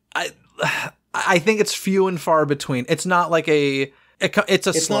 I think it's few and far between. It's not like a It's a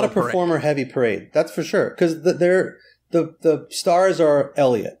It's slow not a performer heavy parade. That's for sure. Because the stars are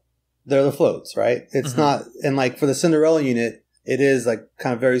Elliot. They're the floats, right? It's not, and like for the Cinderella unit, it is like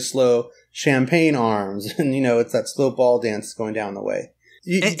kind of very slow champagne arms, and it's that slow ball dance going down the way.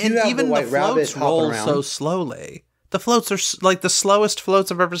 You and have even the White Rabbit floats hopping roll around. so slowly. The floats are like the slowest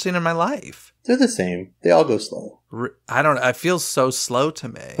floats I've ever seen in my life. They're the same. They all go slow. I don't know. It feels so slow to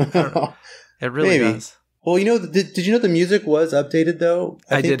me. I don't know. It really does. Well, did you know the music was updated though?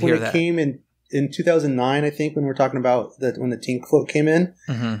 I did hear that. When it came in 2009, I think, when we're talking about when the Teen Float came in,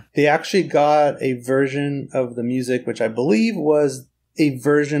 they actually got a version of the music, which I believe was a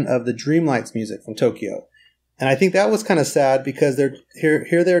version of the Dreamlights music from Tokyo. And I think that was kind of sad because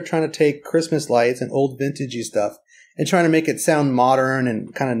they're trying to take Christmas lights and old vintagey stuff and trying to make it sound modern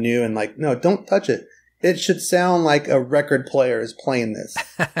and kind of new, and like, no, don't touch it. It should sound like a record player is playing this.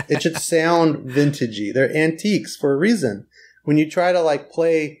 It should sound vintagey. They're antiques for a reason. When you try to like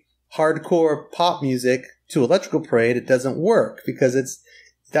play hardcore pop music to Electrical Parade, it doesn't work because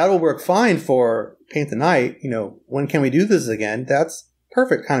that'll work fine for Paint the Night. When can we do this again? That's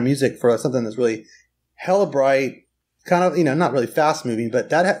perfect kind of music for something that's really hella bright, kind of, not really fast moving, but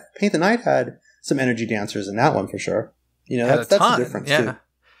Paint the Night had some energy dancers in that one for sure. That's the difference too.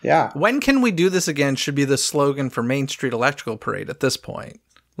 Yeah. When can we do this again should be the slogan for Main Street Electrical Parade at this point.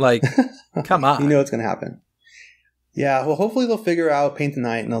 Like, come on. You know what's going to happen. Yeah, well, hopefully they'll figure out Paint the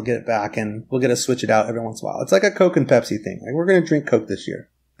Night and they'll get it back and we'll get to switch it out every once in a while. It's like a Coke and Pepsi thing. Like, we're going to drink Coke this year.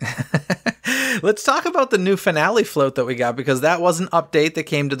 Let's talk about the new finale float that we got, because that was an update that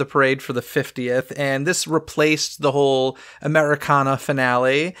came to the parade for the 50th, and this replaced the whole Americana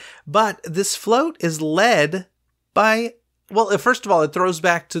finale. But this float is led by... Well, first of all, it throws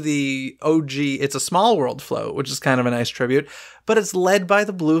back to the OG, it's a Small World float, which is kind of a nice tribute, but it's led by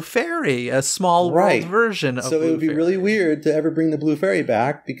the Blue Fairy, a Small World version of Blue Fairy. So it would be really weird to ever bring the Blue Fairy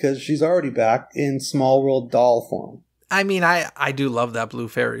back because she's already back in Small World doll form. I mean, I do love that Blue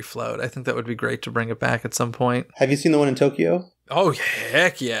Fairy float. I think that would be great to bring it back at some point. Have you seen the one in Tokyo? Oh,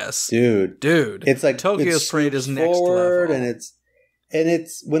 heck yes. Dude. It's like Tokyo's parade is next level. And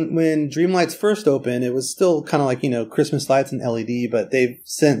it's when Dreamlights first opened, it was still kind of like, Christmas lights and LED, but they've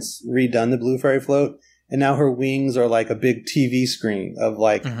since redone the Blue Fairy float. And now her wings are like a big TV screen of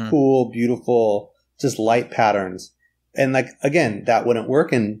like cool, beautiful, just light patterns. And like, again, that wouldn't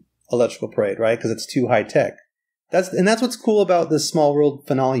work in Electrical Parade, right? Because it's too high tech. That's what's cool about this Small World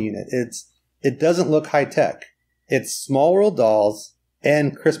finale unit. It doesn't look high tech. It's Small World dolls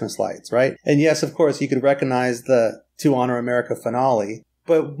and Christmas lights, right? And yes, of course, you could recognize the To Honor America finale.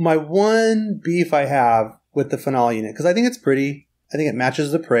 But my one beef I have with the finale unit, because I think it's pretty, I think it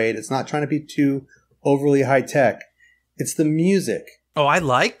matches the parade. It's not trying to be too overly high tech. It's the music. Oh, I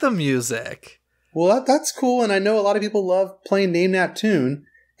like the music. Well, that's cool. And I know a lot of people love playing Name That Tune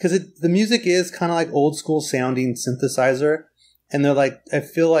because the music is kind of like old school sounding synthesizer. And they're like, I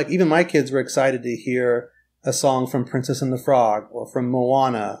feel like even my kids were excited to hear a song from Princess and the Frog or from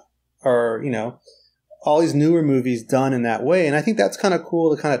Moana or, all these newer movies done in that way. And I think that's kind of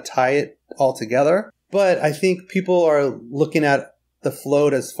cool to kind of tie it all together. But I think people are looking at the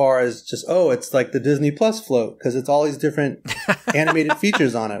float as far as just, it's like the Disney Plus float because it's all these different animated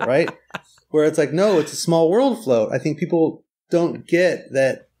features on it, right? Where it's like, no, it's a Small World float. I think people don't get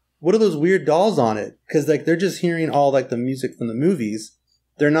that. What are those weird dolls on it? Because like they're just hearing all like the music from the movies.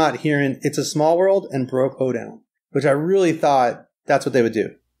 They're not hearing It's a Small World and Broke Hoedown, which I really thought that's what they would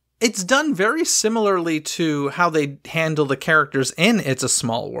do. It's done very similarly to how they handle the characters in It's a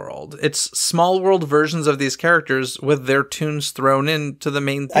Small World. It's Small World versions of these characters with their tunes thrown into the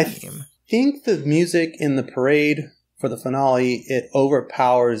main theme. I think the music in the parade for the finale, it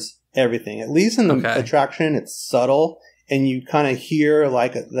overpowers everything. At least in the attraction, it's subtle, and you kind of hear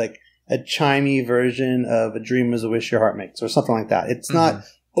like a chimey version of A Dream Is a Wish Your Heart Makes or something like that. It's not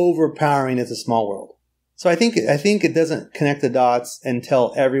overpowering It's a Small World. So I think it doesn't connect the dots and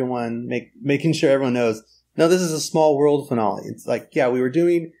tell everyone, making sure everyone knows, no, this is a Small World finale. It's like, yeah, we were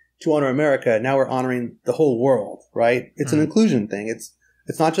doing To Honor America. Now we're honoring the whole world, right? It's an inclusion thing. It's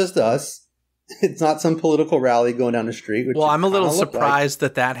not just us. It's not some political rally going down the street. Which I'm a little surprised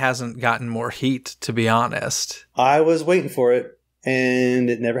that hasn't gotten more heat, to be honest. I was waiting for it,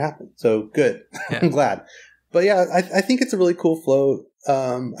 and it never happened. So good. Yeah. I'm glad. But yeah, I think it's a really cool float.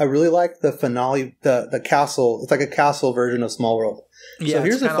 I really like the finale, the castle. It's like a castle version of Small World. Yeah, so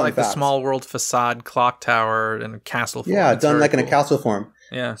here's it's kind of like the Small World facade clock tower in a castle form. Yeah, done like in a castle form.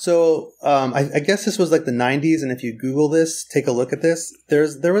 Yeah. So I guess this was like the 90s, and if you Google this, take a look at this.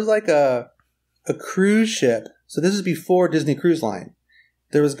 There was like a cruise ship. So this is before Disney Cruise Line.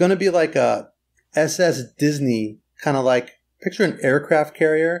 There was going to be like a SS Disney kind of like picture an aircraft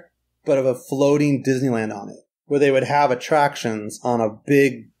carrier, but of a floating Disneyland on it, where they would have attractions on a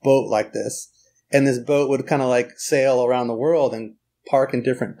big boat like this. And this boat would kind of like sail around the world and park in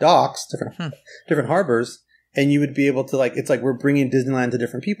different docks, different harbors. And you would be able to like, it's like we're bringing Disneyland to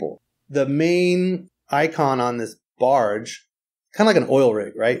different people. The main icon on this barge, kind of like an oil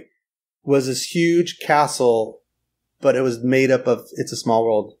rig, right, was this huge castle, but it was made up of It's a Small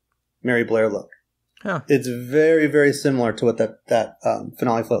World, Mary Blair look. Huh. It's very, very similar to what that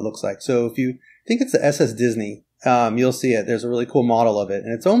finale float looks like. So if you think it's the SS Dizney, you'll see it. There's a really cool model of it,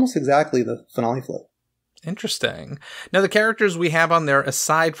 and it's almost exactly the finale float. Interesting. Now, the characters we have on there,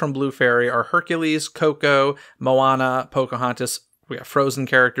 aside from Blue Fairy, are Hercules, Coco, Moana, Pocahontas. We have Frozen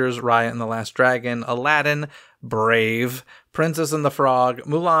characters, Raya and the Last Dragon, Aladdin, Brave, Princess and the Frog,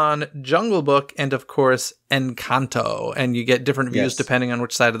 Mulan, Jungle Book, and of course, Encanto. And you get different views depending on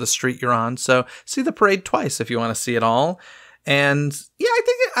which side of the street you're on. So see the parade twice if you want to see it all. And yeah,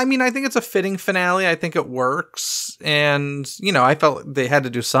 I think it's a fitting finale. I think it works. And, you know, I felt they had to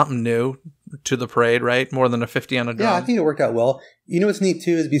do something new to the parade, right? More than a 50 on a drum. Yeah, I think it worked out well. You know what's neat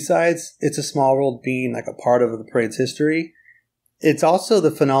too is besides It's a Small World being like a part of the parade's history, it's also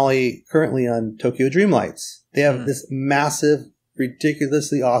the finale currently on Tokyo Dreamlights. They have this massive,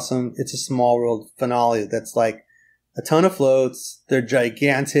 ridiculously awesome It's a Small World finale that's like a ton of floats. They're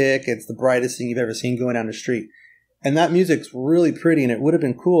gigantic. It's the brightest thing you've ever seen going down the street. And that music's really pretty, and it would have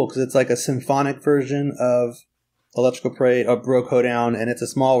been cool because it's like a symphonic version of Electrical Parade, of Broke Down, and It's a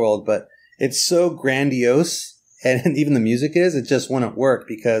Small World, but it's so grandiose, and even the music it just wouldn't work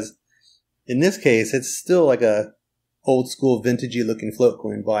because in this case, it's still like a old school vintagey looking float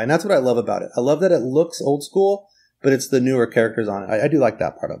going by. And that's what I love about it. I love that it looks old school, but it's the newer characters on it. I do like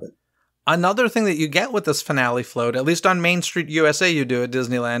that part of it. Another thing that you get with this finale float, at least on Main Street USA you do at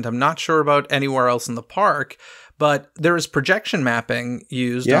Disneyland, I'm not sure about anywhere else in the park, but there is projection mapping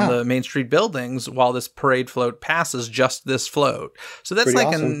used on the Main Street buildings while this parade float passes just this float. So that's pretty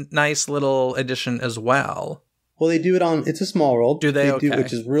like awesome. A nice little addition as well. Well, they do it on It's a Small World. Do they? Okay.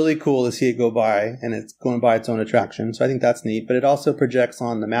 Which is really cool to see it go by, and it's going by its own attraction. So I think that's neat. But it also projects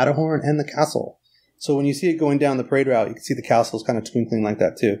on the Matterhorn and the castle. So when you see it going down the parade route, you can see the castles kind of twinkling like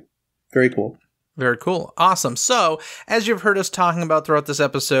that too. Very cool. Very cool. Awesome. So, as you've heard us talking about throughout this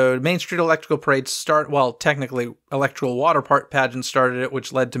episode, Main Street Electrical Parade technically Electrical Water Pageant started it,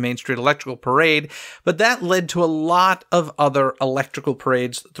 which led to Main Street Electrical Parade, but that led to a lot of other electrical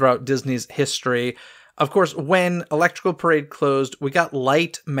parades throughout Disney's history. Of course, when Electrical Parade closed, we got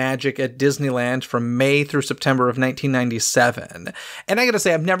Light Magic at Disneyland from May through September of 1997. And I gotta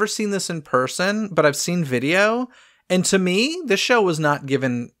say, I've never seen this in person, but I've seen video, and to me, this show was not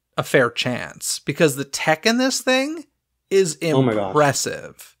given a fair chance because the tech in this thing is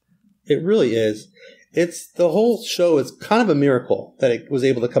impressive. It really is. It's the whole show is kind of a miracle that it was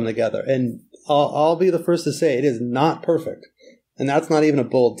able to come together. And I'll be the first to say it is not perfect. And that's not even a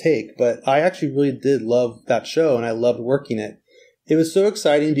bold take, but I actually really did love that show and I loved working it. It was so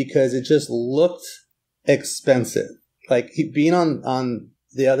exciting because it just looked expensive. Like being on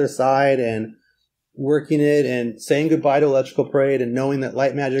the other side and working it and saying goodbye to Electrical Parade and knowing that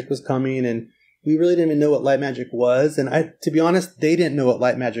Light Magic was coming, and we really didn't even know what Light Magic was. And to be honest, they didn't know what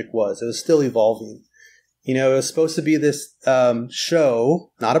Light Magic was. It was still evolving. You know, it was supposed to be this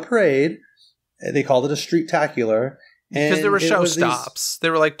show, not a parade. They called it a street-tacular. Because there were show stops.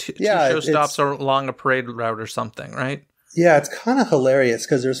 There were like two show stops along a parade route or something, right? Yeah, it's kind of hilarious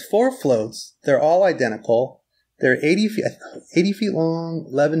because there's 4 floats. They're all identical. They're 80 feet long,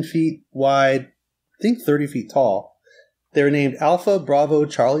 11 feet wide, I think 30 feet tall. They're named Alpha, Bravo,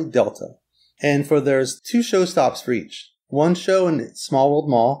 Charlie, Delta. And there's 2 show stops for each. One show in Small World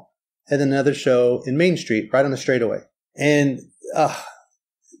Mall and then another show in Main Street, right on the straightaway. And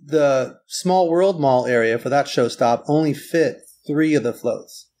the Small World Mall area for that show stop only fit 3 of the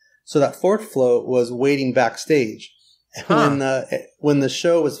floats. So that 4th float was waiting backstage. And when the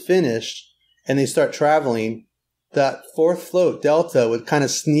show was finished and they start traveling, that 4th float, Delta, would kind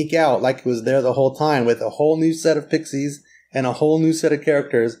of sneak out like it was there the whole time with a whole new set of pixies and a whole new set of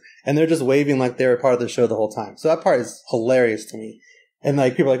characters. And they're just waving like they were part of the show the whole time. So that part is hilarious to me. And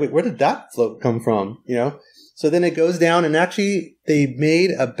like people are like, wait, where did that float come from? You know? So then it goes down, and actually they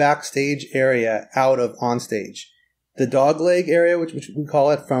made a backstage area out of onstage. The dog leg area, which we call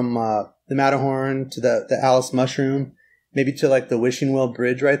it, from the Matterhorn to the Alice Mushroom, maybe to like the Wishing Well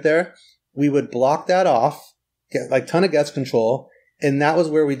Bridge right there. We would block that off, get like ton of guest control, and that was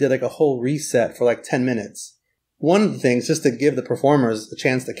where we did like a whole reset for like 10 minutes. One of the things, just to give the performers a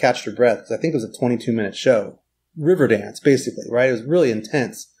chance to catch their breath, because I think it was a 22-minute show. River dance, basically, right? It was really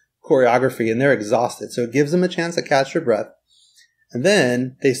intense choreography, and they're exhausted. So it gives them a chance to catch their breath. And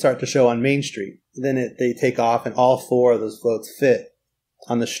then they start to show on Main Street. Then they take off, and all 4 of those floats fit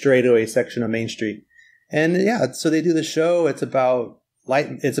on the straightaway section of Main Street. And yeah, so they do the show. It's about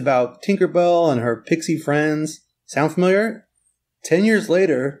Tinkerbell and her pixie friends. Sound familiar? 10 years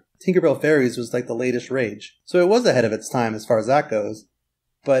later, Tinkerbell Fairies was like the latest rage. So it was ahead of its time as far as that goes.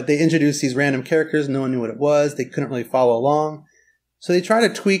 But they introduced these random characters. No one knew what it was. They couldn't really follow along. So they try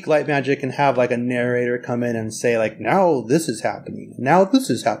to tweak light magic and have like a narrator come in and say like, now this is happening. Now this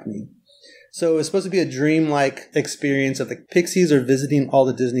is happening. So it's supposed to be a dream-like experience of the pixies are visiting all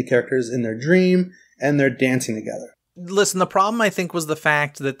the Disney characters in their dream and they're dancing together. Listen, the problem I think was the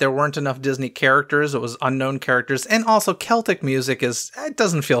fact that there weren't enough Disney characters. It was unknown characters. And also Celtic music it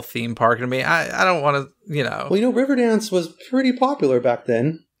doesn't feel theme park to me. I don't want to, Well, Riverdance was pretty popular back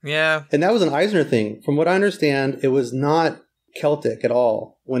then. Yeah. And that was an Eisner thing. From what I understand, it was not Celtic at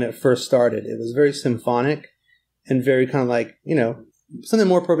all when it first started. It was very symphonic and very kind of like, something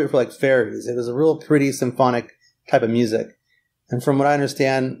more appropriate for like fairies. It was a real pretty symphonic type of music. And from what I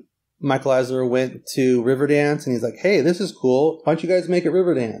understand, Michael Eisner went to Riverdance and he's like, hey, this is cool. Why don't you guys make it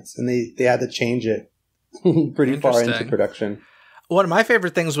Riverdance? And they had to change it pretty far into production. One of my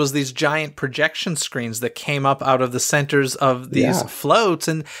favorite things was these giant projection screens that came up out of the centers of these floats.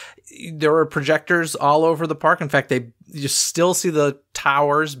 And there were projectors all over the park. In fact, you still see the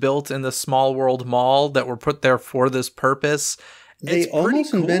towers built in the Small World Mall that were put there for this purpose. They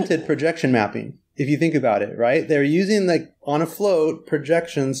almost invented projection mapping, if you think about it, right? They're using, like, on a float,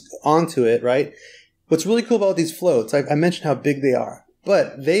 projections onto it, right? What's really cool about these floats, I mentioned how big they are,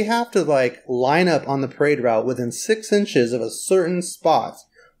 but they have to, like, line up on the parade route within 6 inches of a certain spot,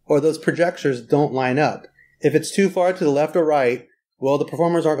 or those projectors don't line up. If it's too far to the left or right, well, the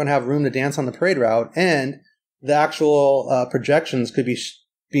performers aren't going to have room to dance on the parade route, and the actual projections could be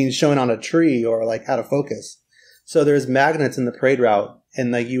being shown on a tree or, like, out of focus. So there's magnets in the parade route,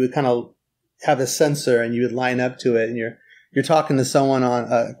 and like you would kind of have a sensor, and you would line up to it, and you're talking to someone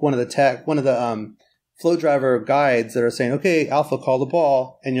on one of the float driver guides that are saying, "Okay, Alpha, call the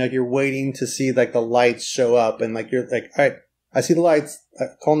ball," and you're waiting to see like the lights show up, and like you're like, "All right, I see the lights,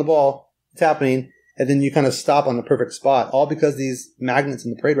 calling the ball, it's happening," and then you kind of stop on the perfect spot, all because these magnets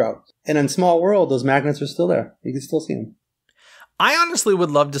in the parade route. And in Small World, those magnets are still there; you can still see them. I honestly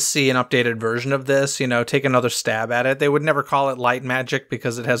would love to see an updated version of this, take another stab at it. They would never call it light magic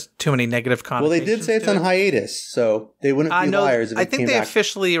because it has too many negative connotations. Well, they did say it's on hiatus, so they wouldn't be liars if it came back. I think they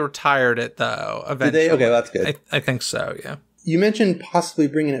officially retired it, though, eventually. Did they? Okay, well, that's good. I think so, yeah. You mentioned possibly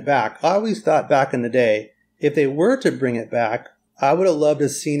bringing it back. I always thought back in the day, if they were to bring it back, I would have loved to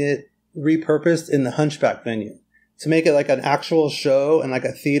have seen it repurposed in the Hunchback venue to make it like an actual show and like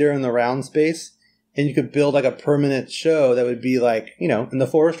a theater in the round space. And you could build like a permanent show that would be like, in the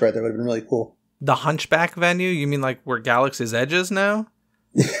forest right there. Would have been really cool. The Hunchback venue? You mean like where Galaxy's Edge is now?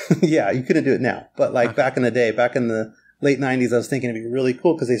 Yeah, you couldn't do it now. But like back in the day, back in the late 90s, I was thinking it'd be really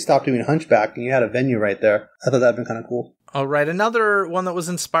cool because they stopped doing Hunchback and you had a venue right there. I thought that'd been kind of cool. All right. Another one that was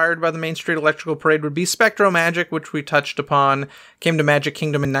inspired by the Main Street Electrical Parade would be Spectro Magic, which we touched upon. Came to Magic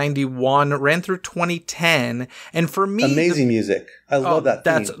Kingdom in 91, ran through 2010. And for me... Amazing music. I love that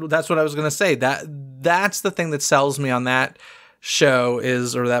theme. That's what I was going to say. That's the thing that sells me on that show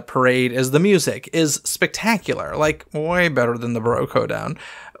or that parade is the music is spectacular. Like, way better than the Baroque Hoedown.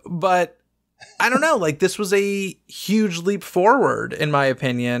 But I don't know. Like, this was a huge leap forward, in my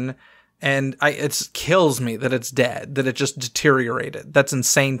opinion. And it kills me that it's dead, that it just deteriorated. That's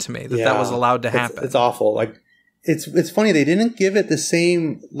insane to me that was allowed to happen. It's awful. Like, it's funny. They didn't give it the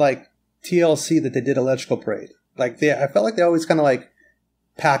same, like, TLC that they did Electrical Parade. Like, I felt like they always kind of, like,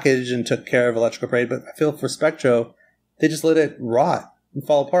 packaged and took care of Electrical Parade. But I feel for Spectro, they just let it rot and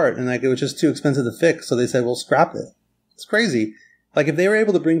fall apart. And, like, it was just too expensive to fix. So they said, well, scrap it. It's crazy. Like, if they were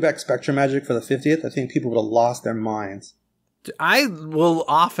able to bring back Spectrum Magic for the 50th, I think people would have lost their minds. I will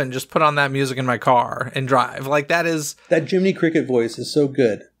often just put on that music in my car and drive. Like, that Jiminy Cricket voice is so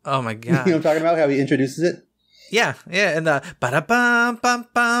good. Oh my God. You know what I'm talking about? How he introduces it? Yeah. And the ba-da-bum, bum,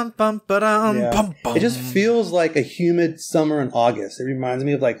 bum, bum, ba-dum, bum, bum. It just feels like a humid summer in August. It reminds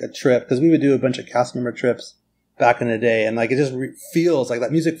me of like a trip, because we would do a bunch of cast member trips back in the day. And like, it just feels like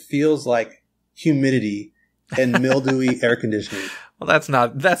that music feels like humidity and mildewy air conditioning. Well, that's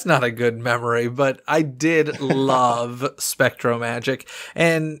not a good memory, but I did love Spectro Magic.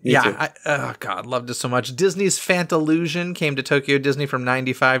 And loved it so much. Disney's Fantalusion came to Tokyo Disney from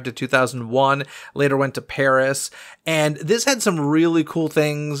 95 to 2001, later went to Paris. And this had some really cool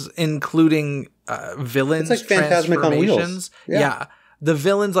things, including villains, it's like Phantasmic on wheels. Yeah. The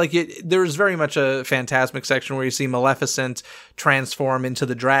villains, there's very much a Phantasmic section where you see Maleficent transform into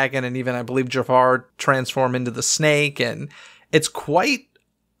the dragon, and even, I believe, Jafar transform into the snake, and it's quite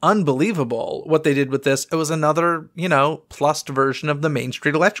unbelievable what they did with this. It was another, plussed version of the Main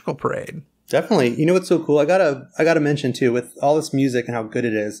Street Electrical Parade. Definitely. You know what's so cool? I gotta mention too, with all this music and how good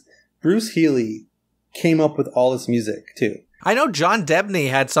it is, Bruce Healey came up with all this music too. I know John Debney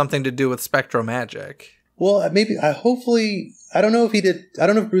had something to do with Spectro Magic. Well, maybe, I don't know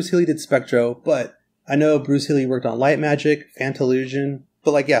if Bruce Healey did Spectro, but I know Bruce Healey worked on Light Magic, Fantalusion,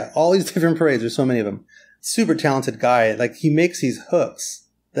 but like, yeah, all these different parades, there's so many of them. Super talented guy. Like, he makes these hooks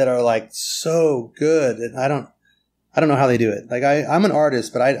that are like so good, and I don't know how they do it. Like, I'm an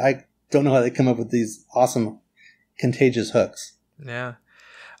artist, but I don't know how they come up with these awesome, contagious hooks. Yeah.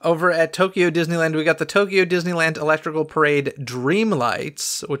 Over at Tokyo Disneyland, we got the Tokyo Disneyland Electrical Parade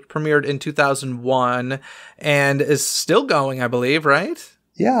Dreamlights, which premiered in 2001 and is still going, I believe, right?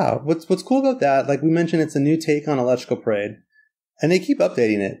 Yeah. What's cool about that, like we mentioned, it's a new take on Electrical Parade, and they keep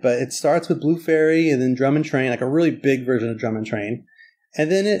updating it, but it starts with Blue Fairy and then Drum and Train, like a really big version of Drum and Train.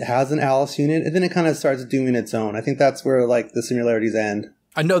 And then it has an Alice unit, and then it kind of starts doing its own. I think that's where like the similarities end.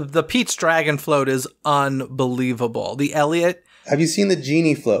 I know the Pete's Dragon float is unbelievable. The Elliot. Have you seen the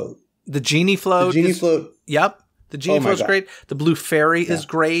Genie float? The Genie float. Yep. The Genie float's great. The Blue Fairy is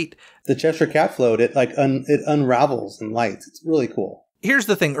great. The Cheshire Cat float, it unravels and lights. It's really cool. Here's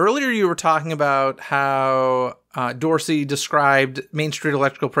the thing. Earlier you were talking about how Dorsey described Main Street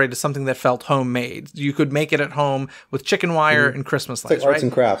Electrical Parade as something that felt homemade. You could make it at home with chicken wire and Christmas lights, it's like arts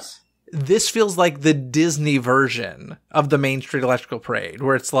and crafts. This feels like the Disney version of the Main Street Electrical Parade,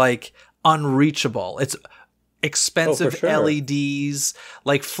 where it's like unreachable. It's expensive LEDs,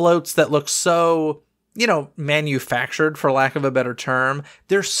 like floats that look so, manufactured, for lack of a better term.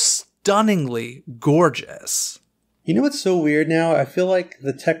 They're stunningly gorgeous. You know what's so weird now? I feel like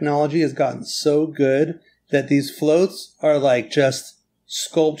the technology has gotten so good that these floats are like just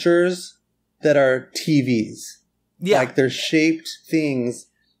sculptures that are TVs. Yeah. Like they're shaped things,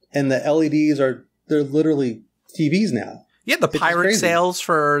 and the LEDs they're literally TVs now. Yeah, the pirate sails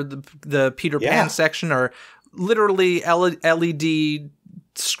for the Peter Pan section are literally LED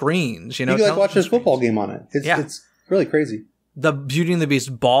screens. You can watch this football game on it. It's really crazy. The Beauty and the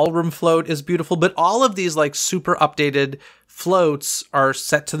Beast ballroom float is beautiful, but all of these like super updated floats are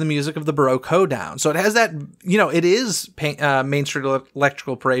set to the music of the Baroque Hoedown. So it has that, it is Main Street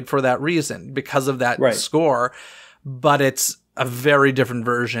Electrical Parade for that reason, because of that score, but it's a very different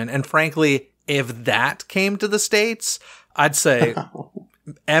version. And frankly, if that came to the States, I'd say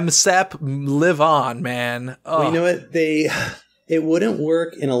MSEP, live on, man. Oh. Well, you know what? It wouldn't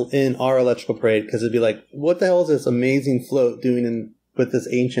work in our Electrical Parade, because it'd be like, what the hell is this amazing float doing with this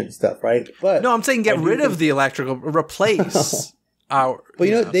ancient stuff, right? But no, I'm saying get rid of the electrical, replace our.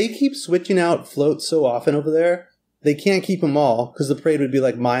 But they keep switching out floats so often over there. They can't keep them all, because the parade would be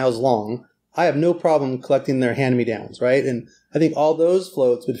like miles long. I have no problem collecting their hand-me-downs, right? And I think all those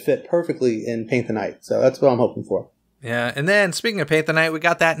floats would fit perfectly in Paint the Night. So that's what I'm hoping for. Yeah, and then speaking of Paint the Night, we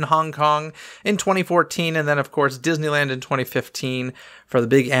got that in Hong Kong in 2014, and then, of course, Disneyland in 2015 for the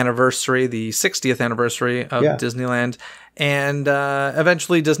big anniversary, the 60th anniversary of Disneyland. And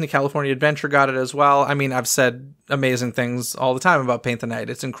eventually Disney California Adventure got it as well. I mean, I've said amazing things all the time about Paint the Night.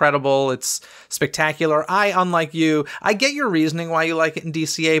 It's incredible. It's spectacular. Unlike you, I get your reasoning why you like it in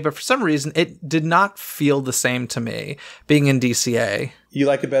DCA, but for some reason, it did not feel the same to me being in DCA. You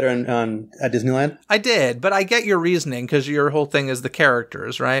like it better at Disneyland? I did, but I get your reasoning, because your whole thing is the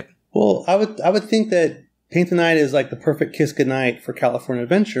characters, right? Well, I would think that Paint the Night is like the perfect kiss goodnight for California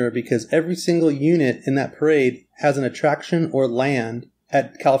Adventure, because every single unit in that parade has an attraction or land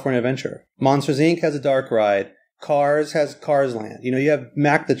at California Adventure. Monsters, Inc. has a dark ride. Cars has Cars Land. You have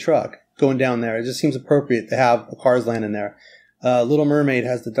Mac the Truck going down there. It just seems appropriate to have a Cars Land in there. Little Mermaid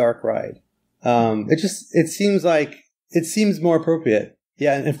has the dark ride. It seems more appropriate.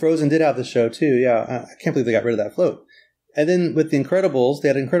 Yeah, and Frozen did have the show too. Yeah, I can't believe they got rid of that float. And then with the Incredibles, they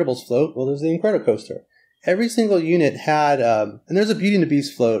had an Incredibles float. Well, there's the Incredicoaster. Every single unit had, and there's a Beauty and the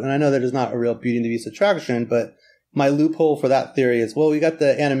Beast float, and I know that is not a real Beauty and the Beast attraction, but my loophole for that theory is, well, we got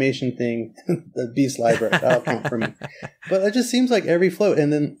the animation thing, the Beast Library, that'll count for me. But it just seems like every float,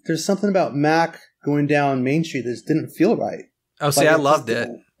 and then there's something about Mac going down Main Street that just didn't feel right. Oh, see, I loved it.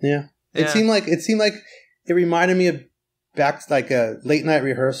 Yeah. It seemed like it reminded me of back to like a late night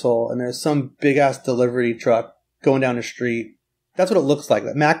rehearsal, and there's some big ass delivery truck going down the street. That's what it looks like.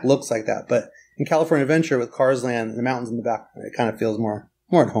 Mac looks like that, but in California Adventure with Cars Land and the mountains in the back, it kind of feels more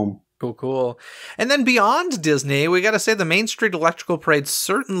at home. Cool. And then beyond Disney, we got to say the Main Street Electrical Parade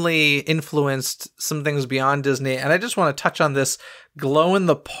certainly influenced some things beyond Disney. And I just want to touch on this glow in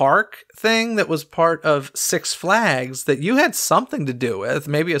the park thing that was part of Six Flags that you had something to do with,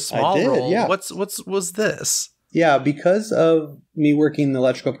 maybe a small role. Yeah. What was this? Yeah, because of me working in the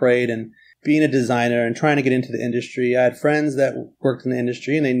electrical parade and being a designer and trying to get into the industry, I had friends that worked in the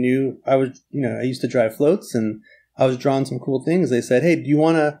industry and they knew I was, I used to drive floats and I was drawing some cool things. They said, "Hey, do you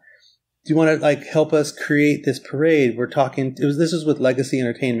want to like help us create this parade?" This was with Legacy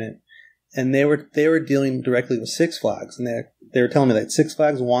Entertainment, and they were dealing directly with Six Flags, and they were telling me that Six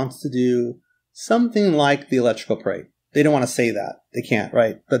Flags wants to do something like the electrical parade. They don't want to say that. They can't,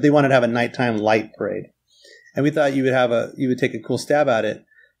 right? But they wanted to have a nighttime light parade. And we thought you would take a cool stab at it.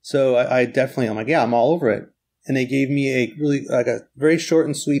 So I'm like, yeah, I'm all over it. And they gave me a very short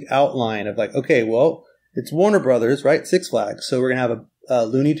and sweet outline of like, okay, well, it's Warner Brothers, right? Six Flags. So we're going to have a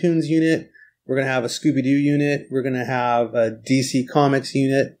Looney Tunes unit. We're going to have a Scooby-Doo unit. We're going to have a DC Comics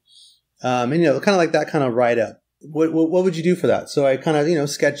unit. And, kind of like that kind of write-up. What would you do for that? So I kind of,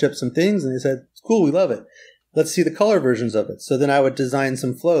 sketched up some things and they said, cool, we love it. Let's see the color versions of it. So then I would design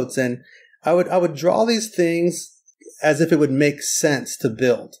some floats and I would draw these things as if it would make sense to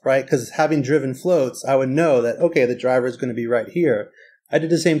build, right? Because having driven floats, I would know that, okay, the driver is going to be right here. I did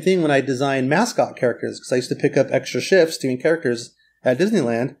the same thing when I designed mascot characters because I used to pick up extra shifts doing characters at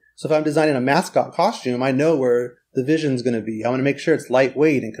Disneyland. So if I'm designing a mascot costume, I know where the vision's going to be. I want to make sure it's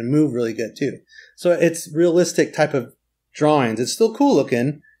lightweight and can move really good too. So it's realistic type of drawings. It's still cool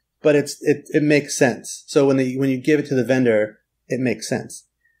looking, but it makes sense. So when you give it to the vendor, it makes sense.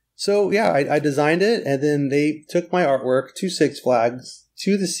 So yeah, I designed it, and then they took my artwork to Six Flags,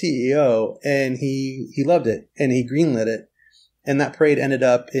 to the CEO, and he loved it, and he greenlit it. And that parade ended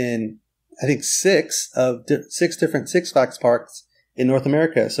up in, I think, six different Six Flags parks in North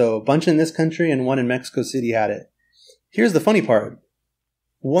America. So a bunch in this country and one in Mexico City had it. Here's the funny part.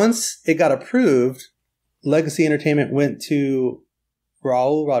 Once it got approved, Legacy Entertainment went to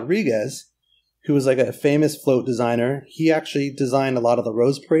Raul Rodriguez, who was like a famous float designer. He actually designed a lot of the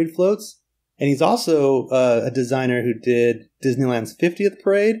Rose Parade floats. And he's also a designer who did Disneyland's 50th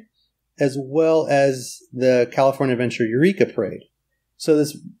parade, as well as the California Adventure Eureka parade. So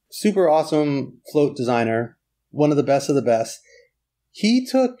this super awesome float designer, one of the best, he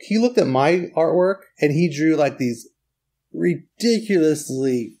looked at my artwork and he drew like these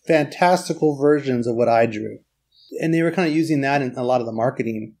ridiculously fantastical versions of what I drew. And they were kind of using that in a lot of the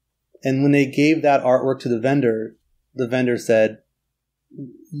marketing. And when they gave that artwork to the vendor said,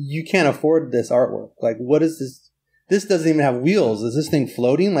 "You can't afford this artwork. Like, what is this? This doesn't even have wheels. Is this thing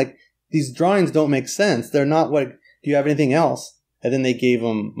floating? Like, these drawings don't make sense. They're not what, do you have anything else?" And then they gave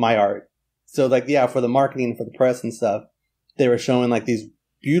them my art. So like, yeah, for the marketing, for the press and stuff, they were showing like these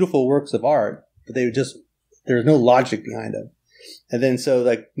beautiful works of art, but there was no logic behind them. And then so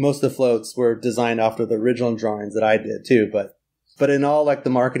like most of the floats were designed after the original drawings that I did too, but in all like the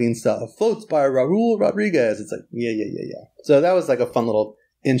marketing stuff, floats by Raul Rodriguez, it's like, yeah. So that was like a fun little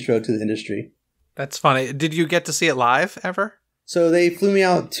intro to the industry. That's funny. Did you get to see it live ever? So they flew me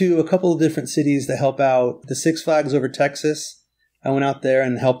out to a couple of different cities to help out the Six Flags over Texas. I went out there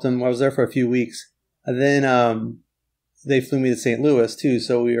and helped them. I was there for a few weeks. And then they flew me to St. Louis too.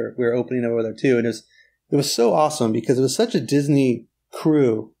 So we were opening over there too. And it was so awesome because it was such a Disney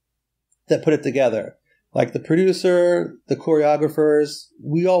crew that put it together. Like the producer, the choreographers,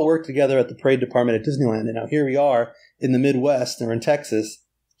 we all worked together at the parade department at Disneyland. And now here we are in the Midwest and we're in Texas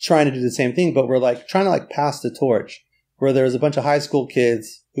trying to do the same thing, but we're like trying to like pass the torch where there's a bunch of high school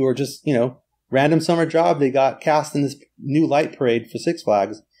kids who are just, random summer job. They got cast in this new light parade for Six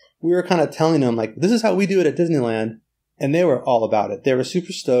Flags. We were kind of telling them like, this is how we do it at Disneyland. And they were all about it. They were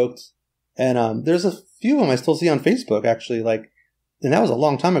super stoked. And there's a few of them I still see on Facebook actually, and that was a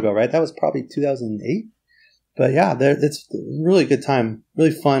long time ago, right? That was probably 2008. But yeah, it's a really good time.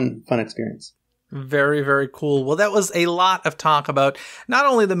 Really fun experience. Very, very cool. Well, that was a lot of talk about not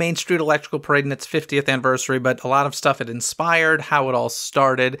only the Main Street Electrical Parade and its 50th anniversary, but a lot of stuff it inspired, how it all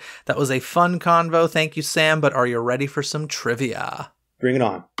started. That was a fun convo. Thank you, Sam. But are you ready for some trivia? Bring it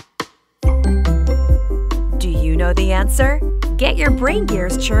on. Do you know the answer? Get your brain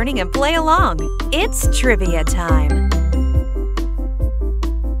gears churning and play along. It's trivia time.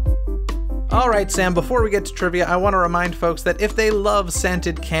 All right, Sam, before we get to trivia, I want to remind folks that if they love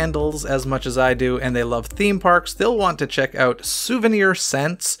scented candles as much as I do and they love theme parks, they'll want to check out Souvenir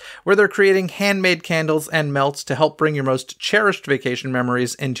Scents, where they're creating handmade candles and melts to help bring your most cherished vacation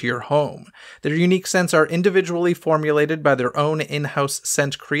memories into your home. Their unique scents are individually formulated by their own in-house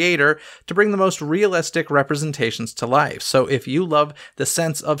scent creator to bring the most realistic representations to life. So if you love the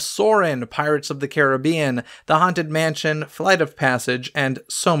scents of Soarin', Pirates of the Caribbean, The Haunted Mansion, Flight of Passage, and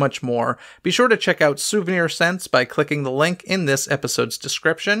so much more, Be sure to check out Souvenir Scents by clicking the link in this episode's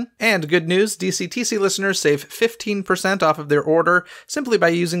description. And good news, DCTC listeners save 15% off of their order simply by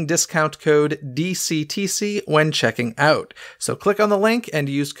using discount code DCTC when checking out. So click on the link and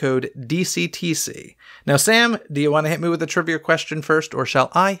use code DCTC. Now, Sam, do you want to hit me with a trivia question first, or shall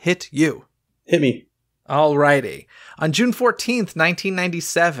I hit you? Hit me. Alrighty. On June 14th,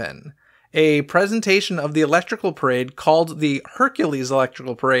 1997, a presentation of the Electrical Parade called the Hercules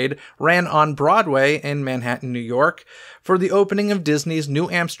Electrical Parade ran on Broadway in Manhattan, New York, for the opening of Disney's New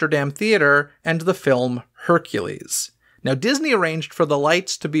Amsterdam Theater and the film Hercules. Now, Disney arranged for the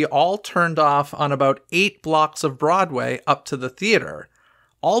lights to be all turned off on about 8 blocks of Broadway up to the theater.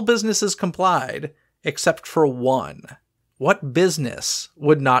 All businesses complied, except for one. What business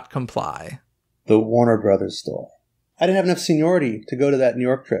would not comply? The Warner Brothers store. I didn't have enough seniority to go to that New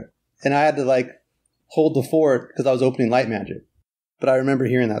York trip. And I had to, hold the fort because I was opening Light Magic. But I remember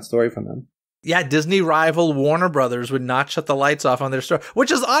hearing that story from them. Yeah, Disney rival Warner Brothers would not shut the lights off on their store, which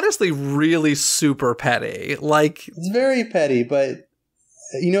is honestly really super petty. It's very petty, but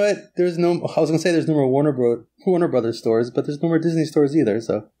you know what? I was going to say there's no more Warner Brothers stores, but there's no more Disney stores either,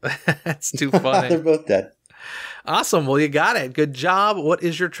 so. That's too funny. They're both dead. Awesome. Well, you got it. Good job. What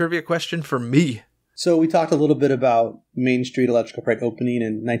is your trivia question for me? So we talked a little bit about Main Street Electrical Parade opening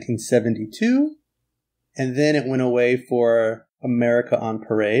in 1972, and then it went away for America on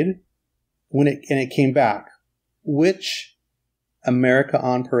Parade. And it came back. Which America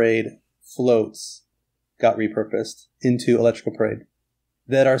on Parade floats got repurposed into Electrical Parade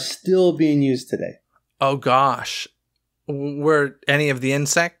that are still being used today? Oh gosh, were any of the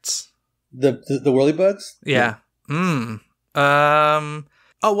insects? The whirlybugs? Yeah.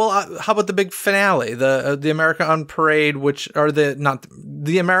 Oh, well, how about the big finale, the America on Parade, not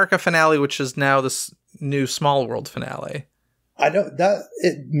the America finale, which is now this new Small World finale?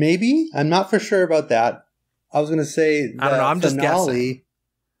 Maybe. I'm not for sure about that. I was going to say I don't know. I'm finale, just guessing.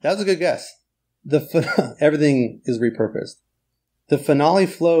 That was a good guess. Everything is repurposed. The finale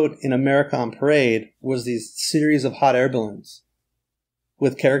float in America on Parade was these series of hot air balloons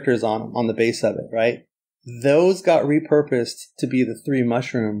with characters on them on the base of it, right? Those got repurposed to be the 3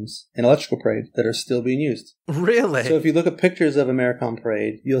 mushrooms in Electrical Parade that are still being used. Really? So if you look at pictures of America on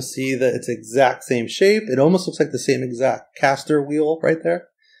Parade, you'll see that it's exact same shape. It almost looks like the same exact caster wheel right there.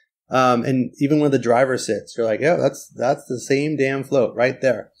 And even when the driver sits, you're like, yeah, that's the same damn float right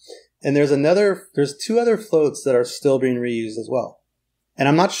there. And there's 2 other floats that are still being reused as well. And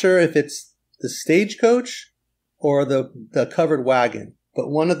I'm not sure if it's the stagecoach or the covered wagon. But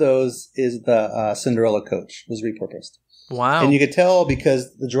one of those is the Cinderella coach was repurposed. Wow. And you could tell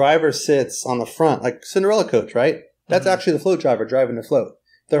because the driver sits on the front, like Cinderella coach, right? That's actually the float driver driving the float.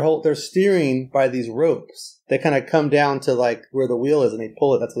 They're steering by these ropes. They kind of come down to where the wheel is and they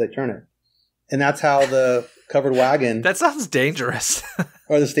pull it. That's how they turn it. And that's how the covered wagon. That sounds dangerous.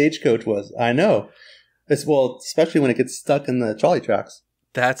 Or the stagecoach was. I know. Especially when it gets stuck in the trolley tracks.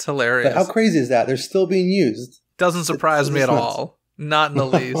 That's hilarious. But how crazy is that? They're still being used. Doesn't surprise me at all. Not in the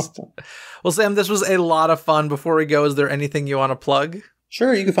least. Well, Sam, this was a lot of fun. Before we go, is there anything you want to plug?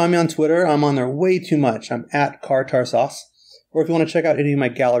 Sure, you can find me on Twitter. I'm on there way too much. I'm at CartarSauce. Or if you want to check out any of my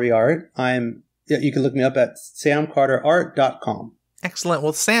gallery art, you can look me up at samcarterart.com. Excellent.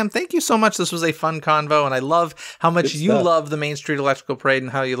 Well, Sam, thank you so much. This was a fun convo, and I love how much you love the Main Street Electrical Parade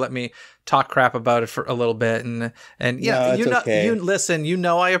and how you let me talk crap about it for a little bit. And yeah, no, okay.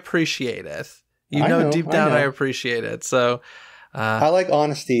 I appreciate it. Deep down, I appreciate it. So. I like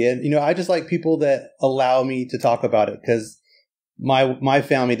honesty, and I just like people that allow me to talk about it because my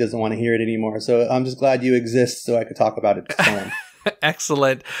family doesn't want to hear it anymore. So I'm just glad you exist so I could talk about it to someone.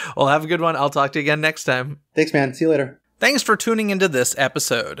 Excellent. Well, have a good one. I'll talk to you again next time. Thanks, man. See you later. Thanks for tuning into this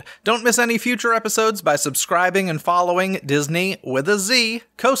episode. Don't miss any future episodes by subscribing and following Dizney with a Z,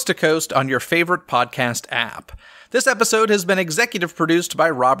 coast to coast on your favorite podcast app. This episode has been executive produced by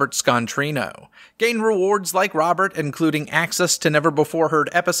Robert Scontrino. Gain rewards like Robert, including access to never-before-heard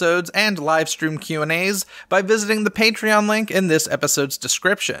episodes and live-stream Q&As by visiting the Patreon link in this episode's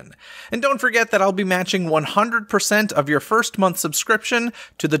description. And don't forget that I'll be matching 100% of your first month subscription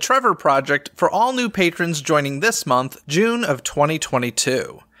to the Trevor Project for all new patrons joining this month, June of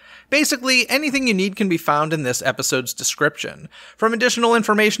 2022. Basically, anything you need can be found in this episode's description. From additional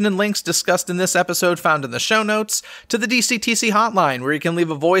information and links discussed in this episode found in the show notes, to the DCTC hotline where you can leave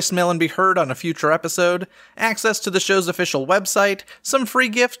a voicemail and be heard on a future episode, access to the show's official website, some free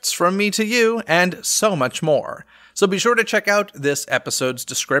gifts from me to you, and so much more. So be sure to check out this episode's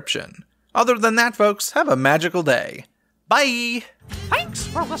description. Other than that, folks, have a magical day. Bye! Thanks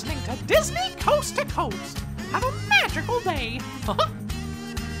for listening to Dizney Coast to Coast. Have a magical day.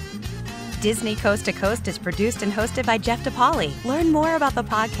 Disney Coast to Coast is produced and hosted by Jeff DePauli. Learn more about the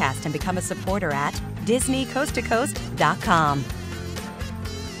podcast and become a supporter at DisneyCoastToCoast.com.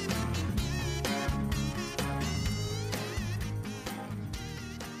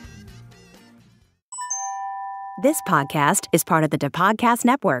 This podcast is part of the DePodcast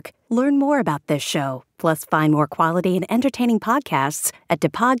Network. Learn more about this show, plus find more quality and entertaining podcasts at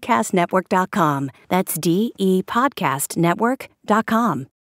DePodcastNetwork.com. That's DEPodcastNetwork.com.